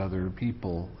explain to other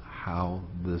people how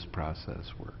this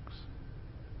process works.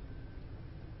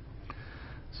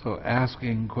 So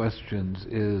asking questions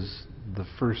is the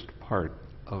first part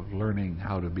of learning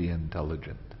how to be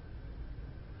intelligent.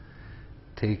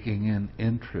 Taking an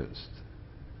interest,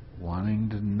 wanting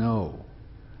to know.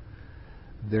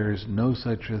 There's no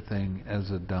such a thing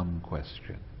as a dumb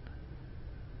question.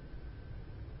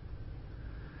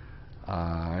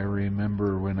 I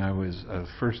remember when I was,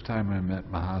 first time I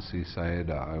met Mahasi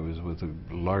Sayadaw, I was with a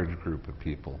large group of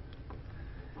people.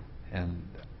 And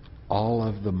all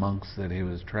of the monks that he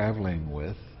was traveling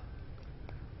with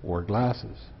wore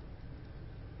glasses.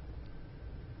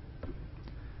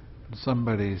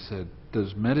 Somebody said,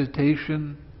 "Does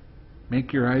meditation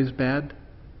make your eyes bad?"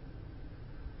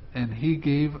 And he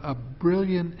gave a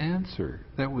brilliant answer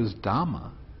that was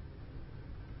Dhamma.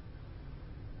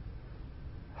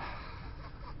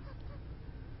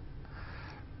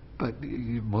 But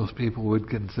most people would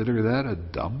consider that a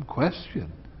dumb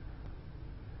question.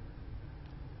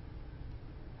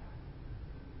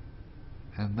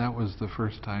 And that was the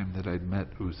first time that I'd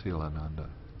met Usilananda.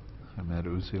 I met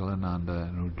Usilananda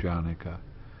and Ujjanika,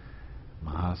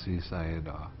 Mahasi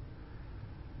Sayadaw,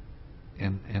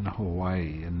 in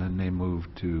Hawaii, and then they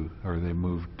moved to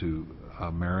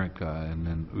America, and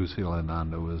then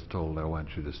Usilananda was told, "I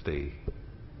want you to stay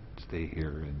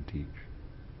here and teach."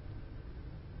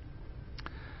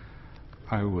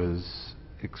 I was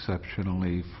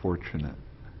exceptionally fortunate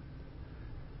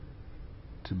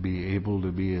to be able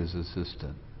to be his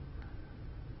assistant,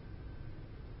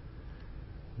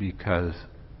 because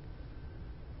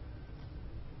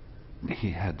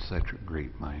he had such a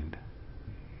great mind,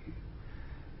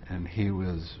 and he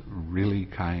was really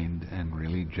kind and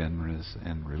really generous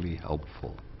and really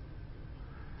helpful.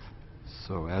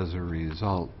 So as a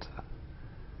result,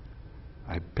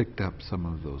 I picked up some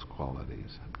of those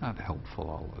qualities. I'm not helpful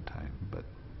all the time, but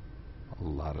a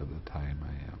lot of the time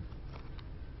I am.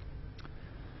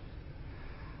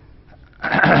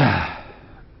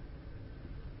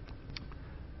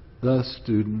 Thus,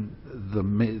 student,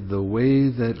 the way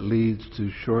that leads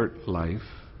to short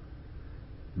life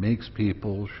makes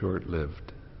people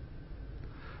short-lived.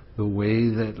 The way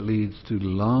that leads to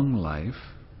long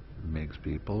life makes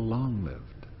people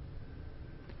long-lived.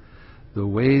 The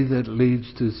way that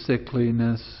leads to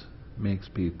sickliness makes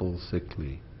people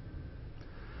sickly.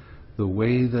 The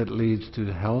way that leads to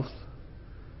health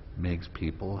makes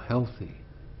people healthy.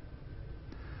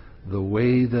 The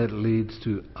way that leads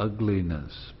to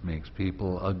ugliness makes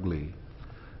people ugly.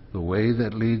 The way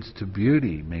that leads to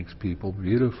beauty makes people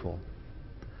beautiful.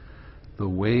 The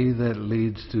way that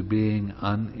leads to being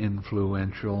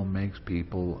uninfluential makes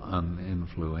people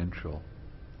uninfluential.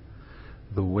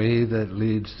 The way that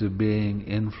leads to being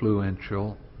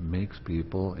influential makes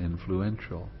people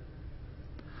influential.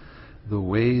 The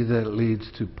way that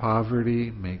leads to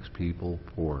poverty makes people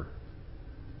poor.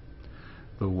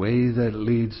 The way that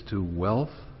leads to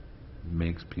wealth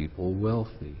makes people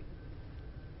wealthy.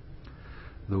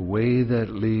 The way that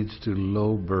leads to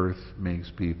low birth makes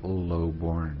people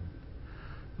low-born.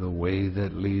 The way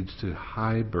that leads to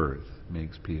high birth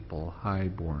makes people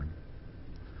high-born.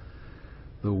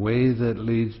 The way that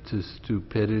leads to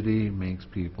stupidity makes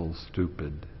people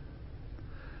stupid.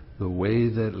 The way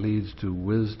that leads to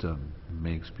wisdom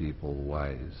makes people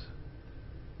wise.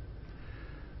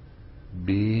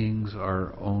 Beings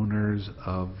are owners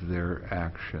of their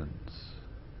actions,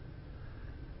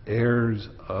 heirs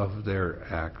of their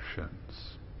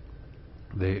actions.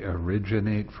 They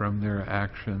originate from their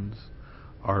actions,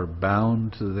 are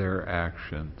bound to their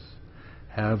actions,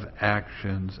 have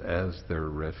actions as their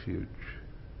refuge.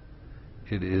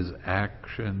 It is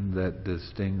action that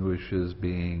distinguishes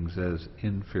beings as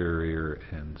inferior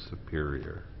and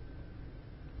superior.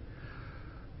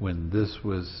 When this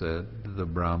was said, the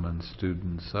Brahmin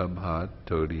student Sabhat,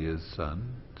 Todia's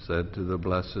son, said to the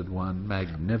Blessed One,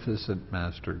 "Magnificent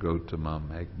Master Gotama,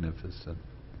 magnificent.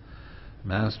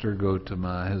 Master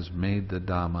Gotama has made the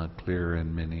Dhamma clear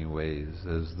in many ways,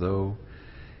 as though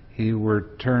he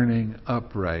were turning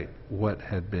upright what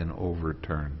had been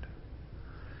overturned,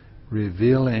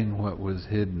 revealing what was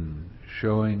hidden,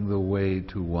 showing the way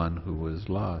to one who was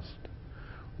lost,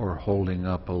 or holding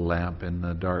up a lamp in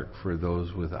the dark for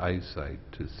those with eyesight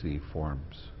to see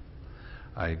forms.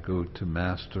 I go to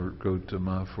Master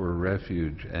Gotama for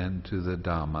refuge and to the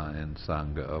Dhamma and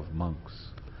Sangha of monks.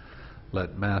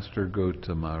 Let Master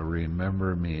Gotama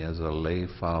remember me as a lay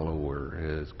follower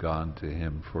who has gone to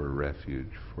him for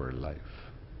refuge for life."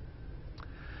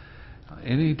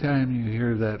 Anytime you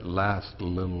hear that last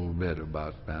little bit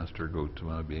about Master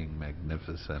Gotama being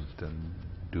magnificent and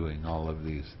doing all of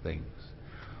these things,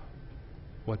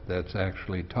 what that's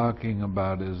actually talking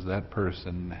about is that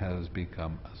person has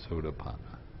become a Sotapanna.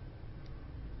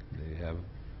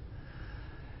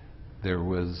 There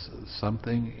was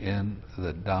something in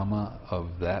the Dhamma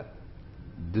of that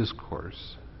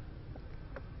discourse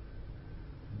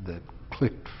that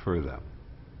clicked for them.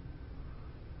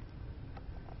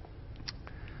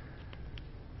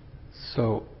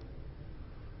 So,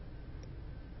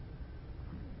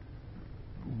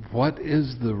 what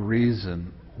is the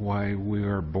reason why we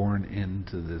are born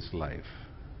into this life?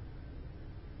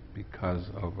 Because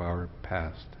of our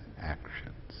past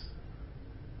actions.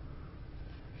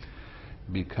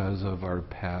 Because of our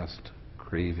past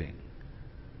craving.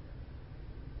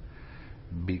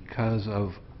 because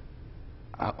of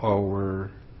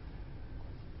our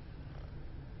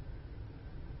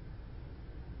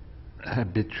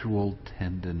habitual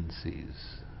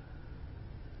tendencies.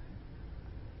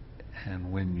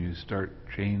 And when you start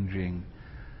changing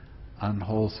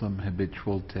unwholesome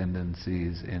habitual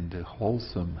tendencies into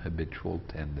wholesome habitual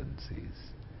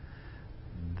tendencies,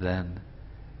 then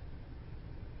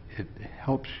it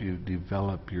helps you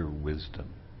develop your wisdom.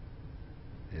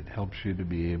 It helps you to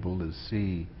be able to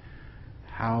see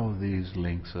how these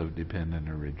links of dependent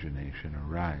origination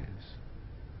arise.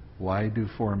 Why do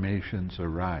formations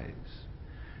arise?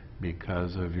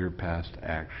 Because of your past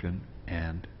action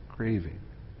and craving.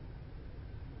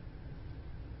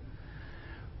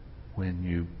 When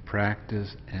you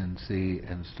practice and see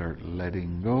and start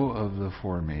letting go of the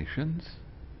formations,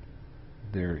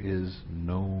 there is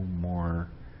no more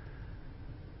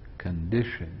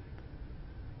condition.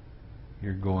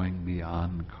 You're going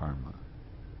beyond karma.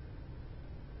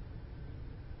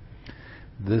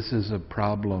 This is a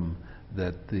problem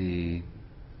that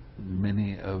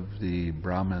many of the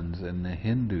Brahmins and the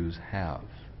Hindus have.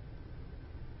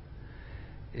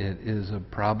 It is a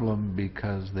problem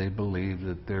because they believe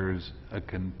that there's a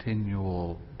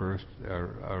continual birth,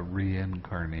 a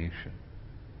reincarnation.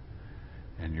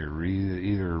 And you're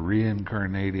either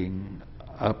reincarnating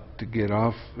up to get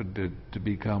off, to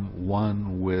become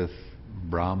one with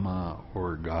Brahma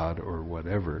or God or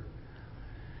whatever,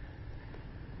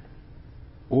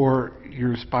 or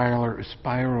you're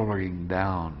spiraling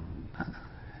down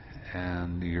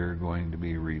and you're going to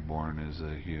be reborn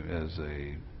as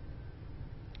a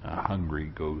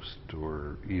hungry ghost,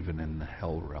 or even in the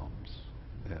hell realms,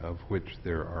 of which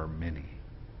there are many.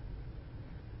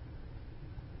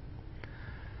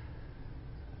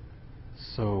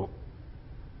 So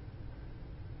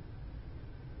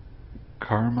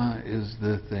karma is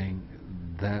the thing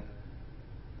that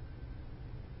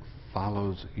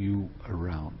follows you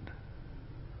around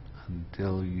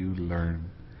until you learn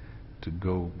to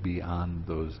go beyond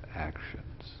those actions.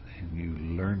 And you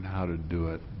learn how to do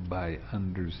it by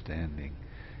understanding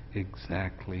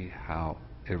exactly how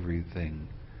everything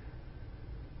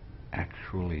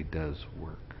actually does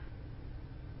work.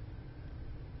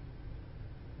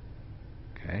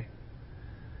 Okay?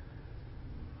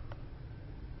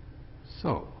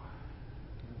 So.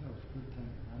 That was a good thing,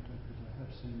 because I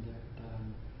have seen that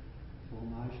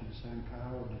formation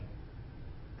sankhara being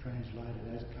translated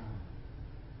as karma.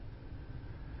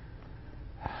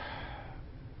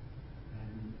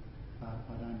 But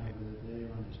I don't know whether their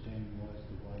understanding was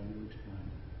the way you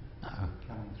explained it,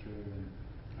 coming through and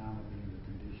karma being the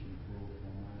condition for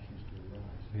formations to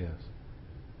arise. Yes.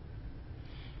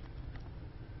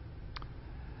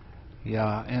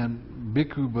 Yeah, and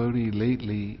Bhikkhu Bodhi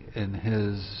lately, in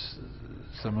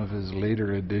some of his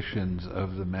later editions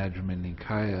of the Majjhima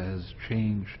Nikaya, has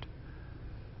changed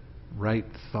right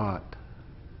thought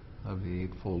of the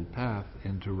Eightfold Path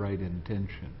into right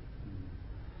intention.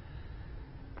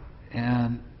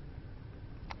 And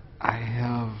I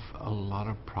have a lot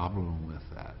of problem with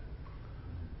that,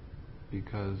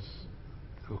 because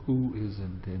who is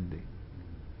intending?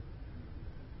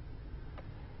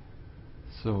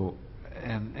 So,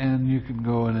 and you can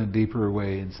go in a deeper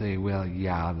way and say, well,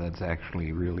 yeah, that's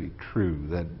actually really true.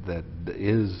 That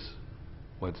is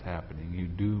what's happening. You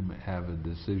do have a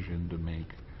decision to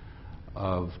make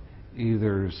of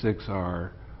either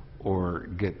 6R or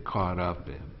get caught up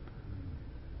in.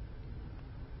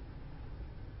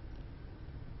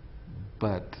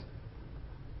 But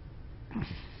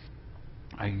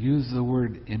I use the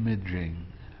word imaging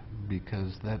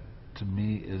because that, to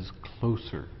me, is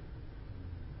closer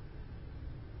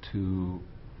to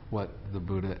what the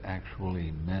Buddha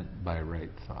actually meant by right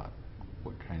thought.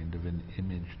 What kind of an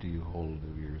image do you hold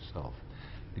of yourself?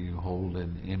 Do you hold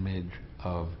an image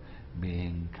of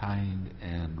being kind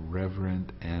and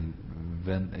reverent, and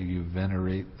you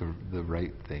venerate the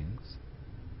right things?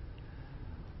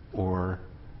 Or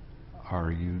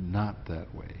are you not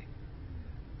that way?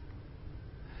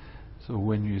 So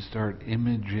when you start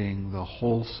imaging the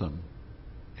wholesome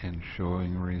and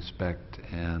showing respect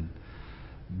and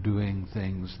doing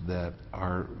things that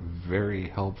are very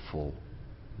helpful,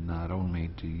 not only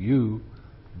to you,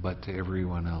 but to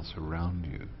everyone else around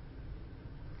you,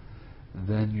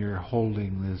 then you're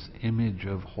holding this image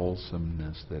of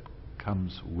wholesomeness that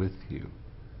comes with you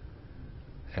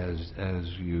as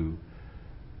you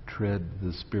tread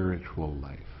the spiritual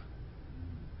life.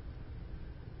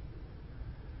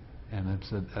 And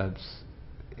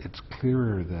it's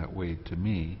clearer that way to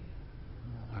me.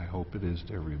 I hope it is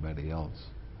to everybody else.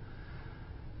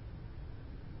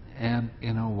 And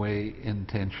in a way,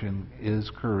 intention is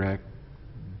correct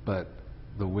but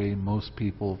the way most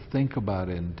people think about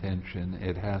intention,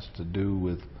 it has to do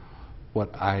with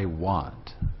what I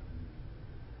want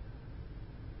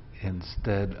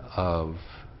instead of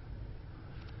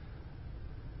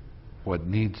what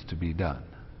needs to be done.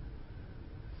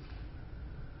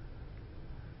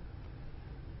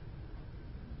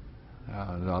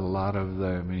 A lot of the,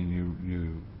 I mean,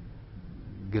 you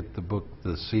get the book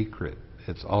The Secret.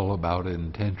 It's all about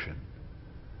intention.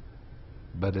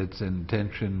 But it's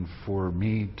intention for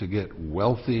me to get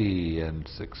wealthy and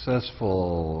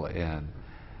successful, and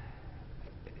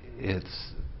it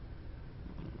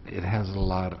has a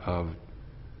lot of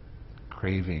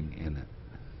craving in it.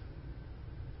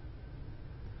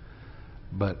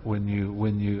 But when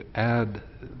you add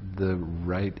the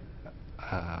right,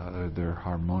 their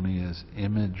harmonious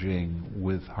imaging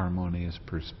with harmonious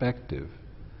perspective,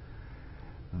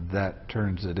 that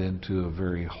turns it into a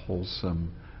very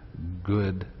wholesome,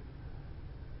 good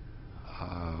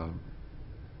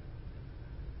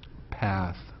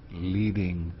path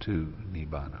leading to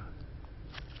Nibbana.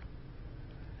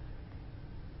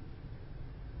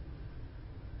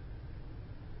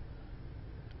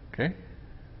 Okay?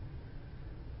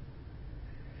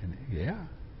 And yeah.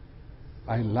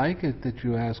 I like it that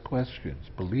you ask questions.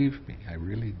 Believe me, I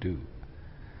really do.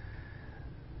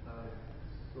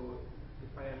 So,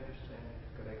 if I understand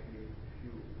it correctly, if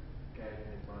you get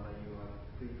Nibbana, you are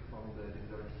free from the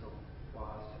results of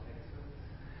past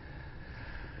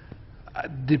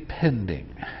actions? Depending.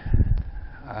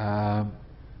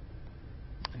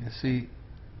 You see,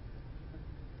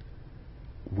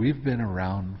 we've been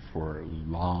around for a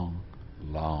long,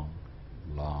 long,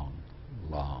 long,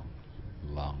 long,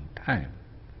 long time.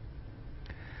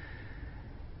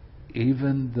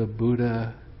 Even the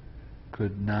Buddha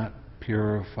could not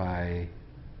purify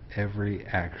every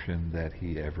action that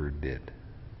he ever did.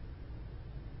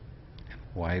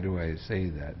 Why do I say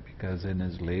that? Because in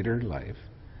his later life,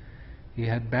 he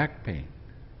had back pain.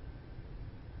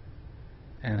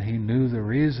 And he knew the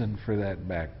reason for that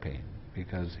back pain,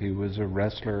 because he was a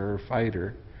wrestler or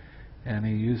fighter, and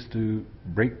he used to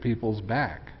break people's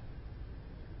back.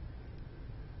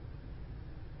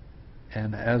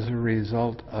 And as a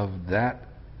result of that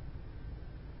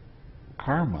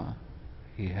karma,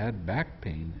 he had back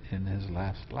pain in his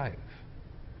last life.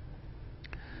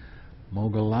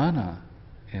 Moggallana,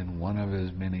 in one of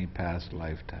his many past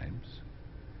lifetimes,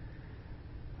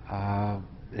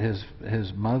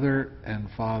 his mother and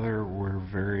father were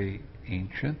very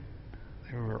ancient,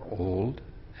 they were old,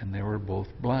 and they were both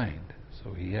blind,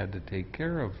 so he had to take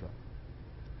care of them.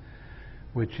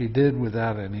 Which he did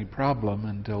without any problem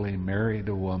until he married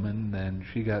a woman, and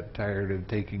she got tired of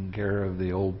taking care of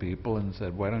the old people and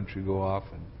said, why don't you go off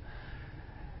and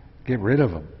get rid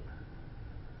of them?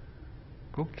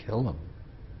 Go kill them.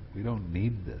 We don't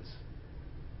need this.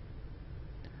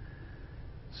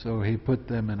 So he put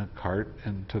them in a cart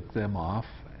and took them off,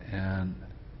 and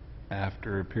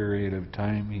after a period of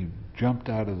time he jumped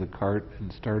out of the cart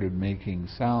and started making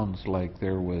sounds like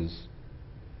there was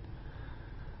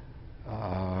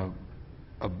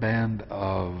a band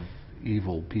of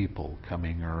evil people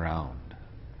coming around.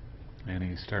 And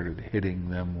he started hitting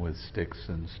them with sticks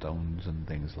and stones and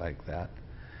things like that.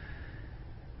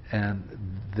 And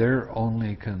their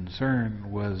only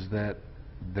concern was that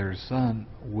their son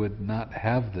would not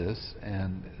have this,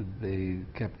 and they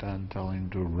kept on telling him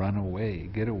to run away,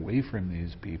 get away from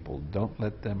these people, don't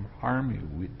let them harm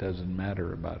you, it doesn't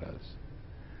matter about us.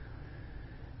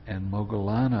 And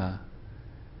Moggallana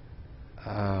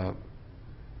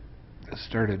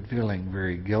started feeling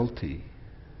very guilty,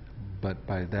 but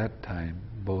by that time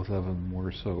both of them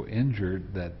were so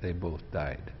injured that they both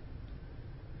died.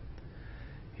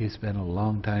 He spent a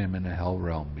long time in the hell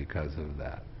realm because of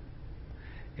that,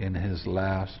 in his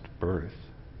last birth.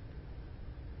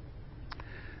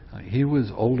 He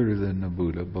was older than the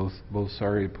Buddha. Both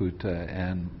Sariputta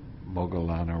and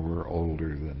Moggallana were older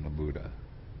than the Buddha,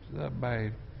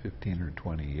 by 15 or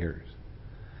 20 years.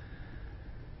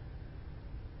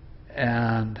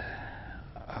 And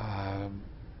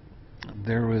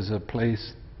there was a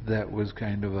place that was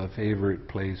kind of a favorite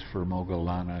place for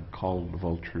Moggallana called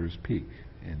Vulture's Peak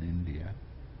in India.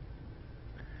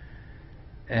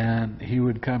 And he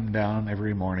would come down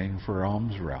every morning for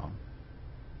alms round.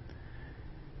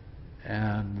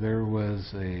 And there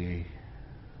was a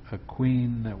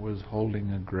queen that was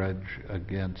holding a grudge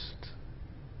against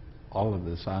all of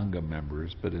the Sangha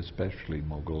members, but especially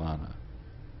Moggallana.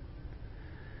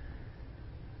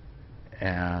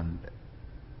 And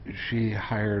she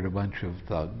hired a bunch of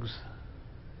thugs,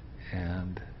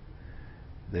 and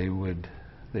they would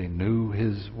They knew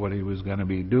what he was going to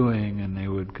be doing, and they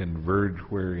would converge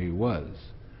where he was.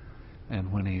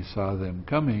 And when he saw them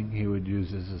coming, he would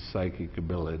use his psychic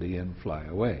ability and fly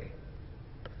away.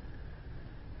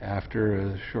 After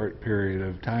a short period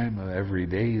of time of every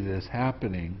day this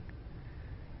happening,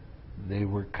 they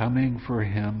were coming for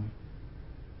him,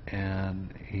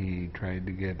 and he tried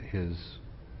to get his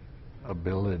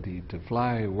ability to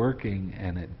fly working,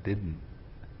 and it didn't.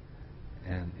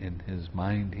 And in his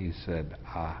mind he said,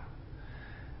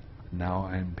 now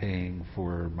I'm paying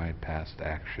for my past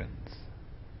actions.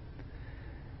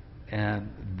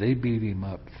 And they beat him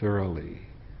up thoroughly.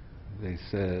 They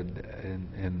said,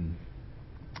 in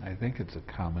I think it's a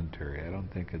commentary, I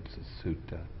don't think it's a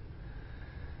sutta,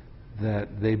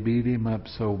 that they beat him up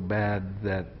so bad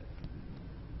that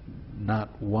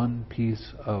not one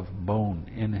piece of bone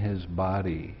in his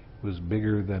body was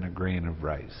bigger than a grain of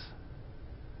rice.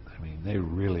 I mean, they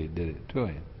really did it to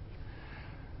him.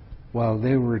 While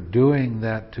they were doing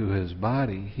that to his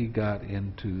body, he got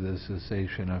into the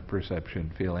cessation of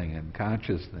perception, feeling, and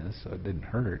consciousness, so it didn't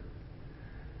hurt.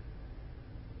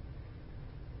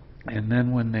 And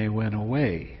then when they went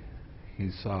away, he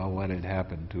saw what had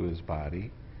happened to his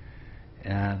body,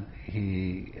 and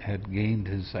he had gained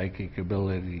his psychic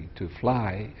ability to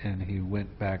fly, and he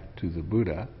went back to the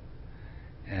Buddha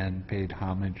and paid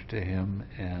homage to him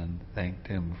and thanked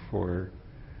him for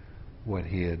what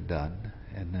he had done,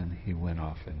 and then he went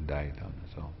off and died on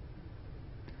his own.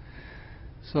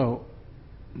 So,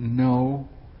 no,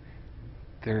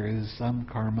 there is some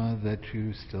karma that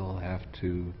you still have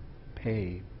to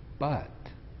pay, but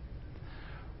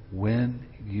when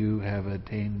you have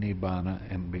attained Nibbana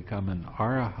and become an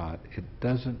Arahat, it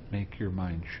doesn't make your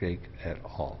mind shake at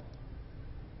all.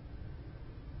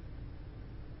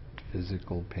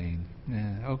 Physical pain,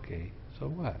 okay, so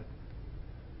what?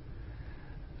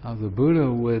 Now the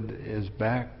Buddha his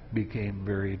back became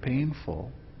very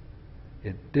painful.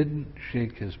 It didn't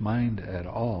shake his mind at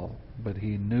all, but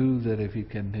he knew that if he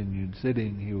continued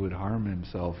sitting, he would harm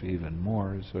himself even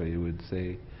more, so he would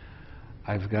say,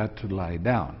 I've got to lie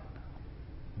down.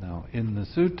 Now, in the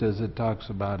suttas, it talks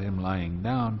about him lying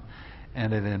down,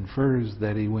 and it infers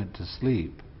that he went to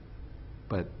sleep.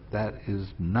 But that is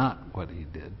not what he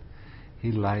did.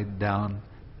 He lied down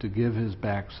to give his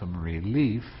back some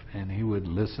relief, and he would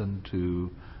listen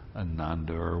to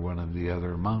Ananda or one of the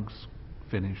other monks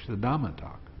finish the Dhamma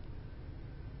talk.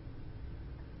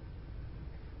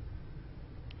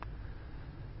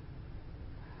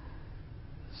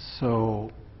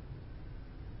 So,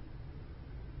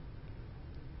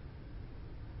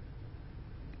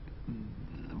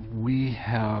 we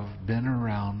have been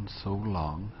around so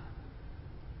long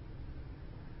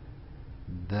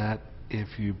that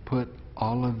if you put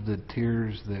all of the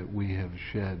tears that we have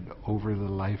shed over the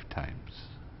lifetimes,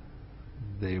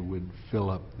 they would fill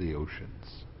up the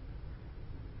oceans.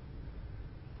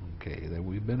 Okay, that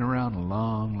we've been around a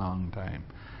long, long time.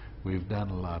 We've done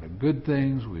a lot of good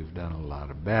things, we've done a lot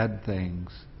of bad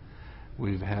things,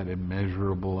 we've had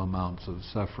immeasurable amounts of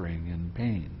suffering and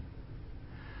pain.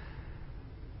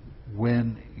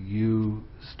 When you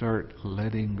start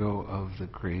letting go of the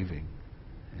craving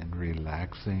and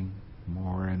relaxing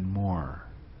more and more,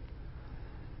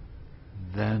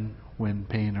 then when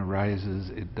pain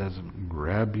arises, it doesn't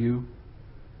grab you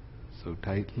so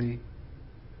tightly,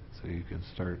 so you can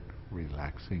start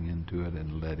relaxing into it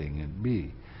and letting it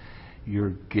be.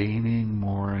 You're gaining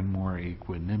more and more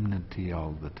equanimity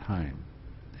all the time.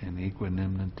 And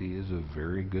equanimity is a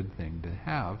very good thing to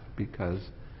have, because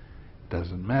it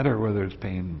doesn't matter whether it's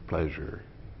pain or pleasure,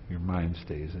 your mind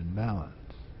stays in balance.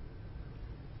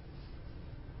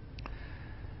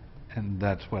 And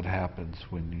that's what happens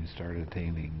when you start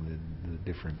attaining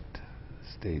the different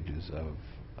stages of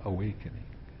awakening.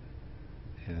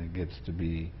 And it gets to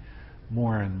be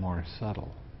more and more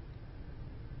subtle.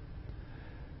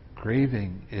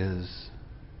 Craving is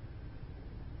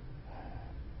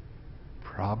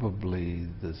probably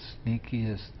the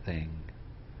sneakiest thing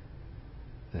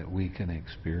that we can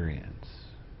experience,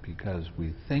 because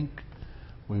we think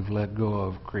we've let go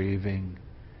of craving,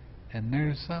 and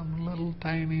there's some little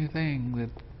tiny thing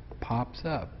that pops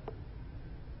up,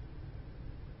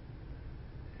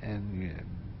 and you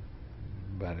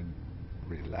better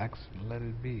relax and let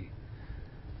it be.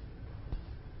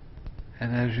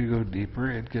 And as you go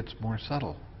deeper, it gets more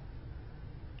subtle.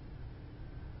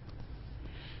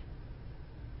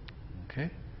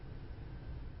 Okay?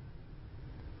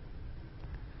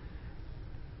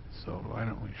 So why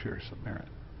don't we share some merit?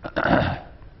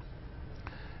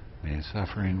 May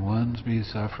suffering ones be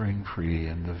suffering free,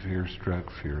 and the fear-struck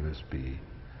fearless be.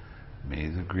 May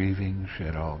the grieving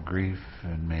shed all grief,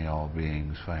 and may all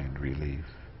beings find relief.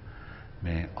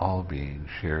 May all beings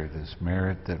share this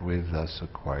merit that we've thus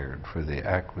acquired for the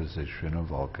acquisition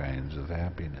of all kinds of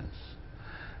happiness.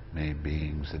 May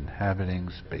beings inhabiting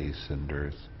space and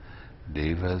earth,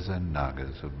 devas and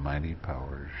nagas of mighty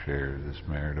power, share this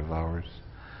merit of ours.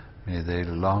 May they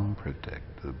long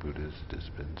protect the Buddha's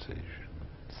dispensation.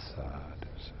 Sadhu.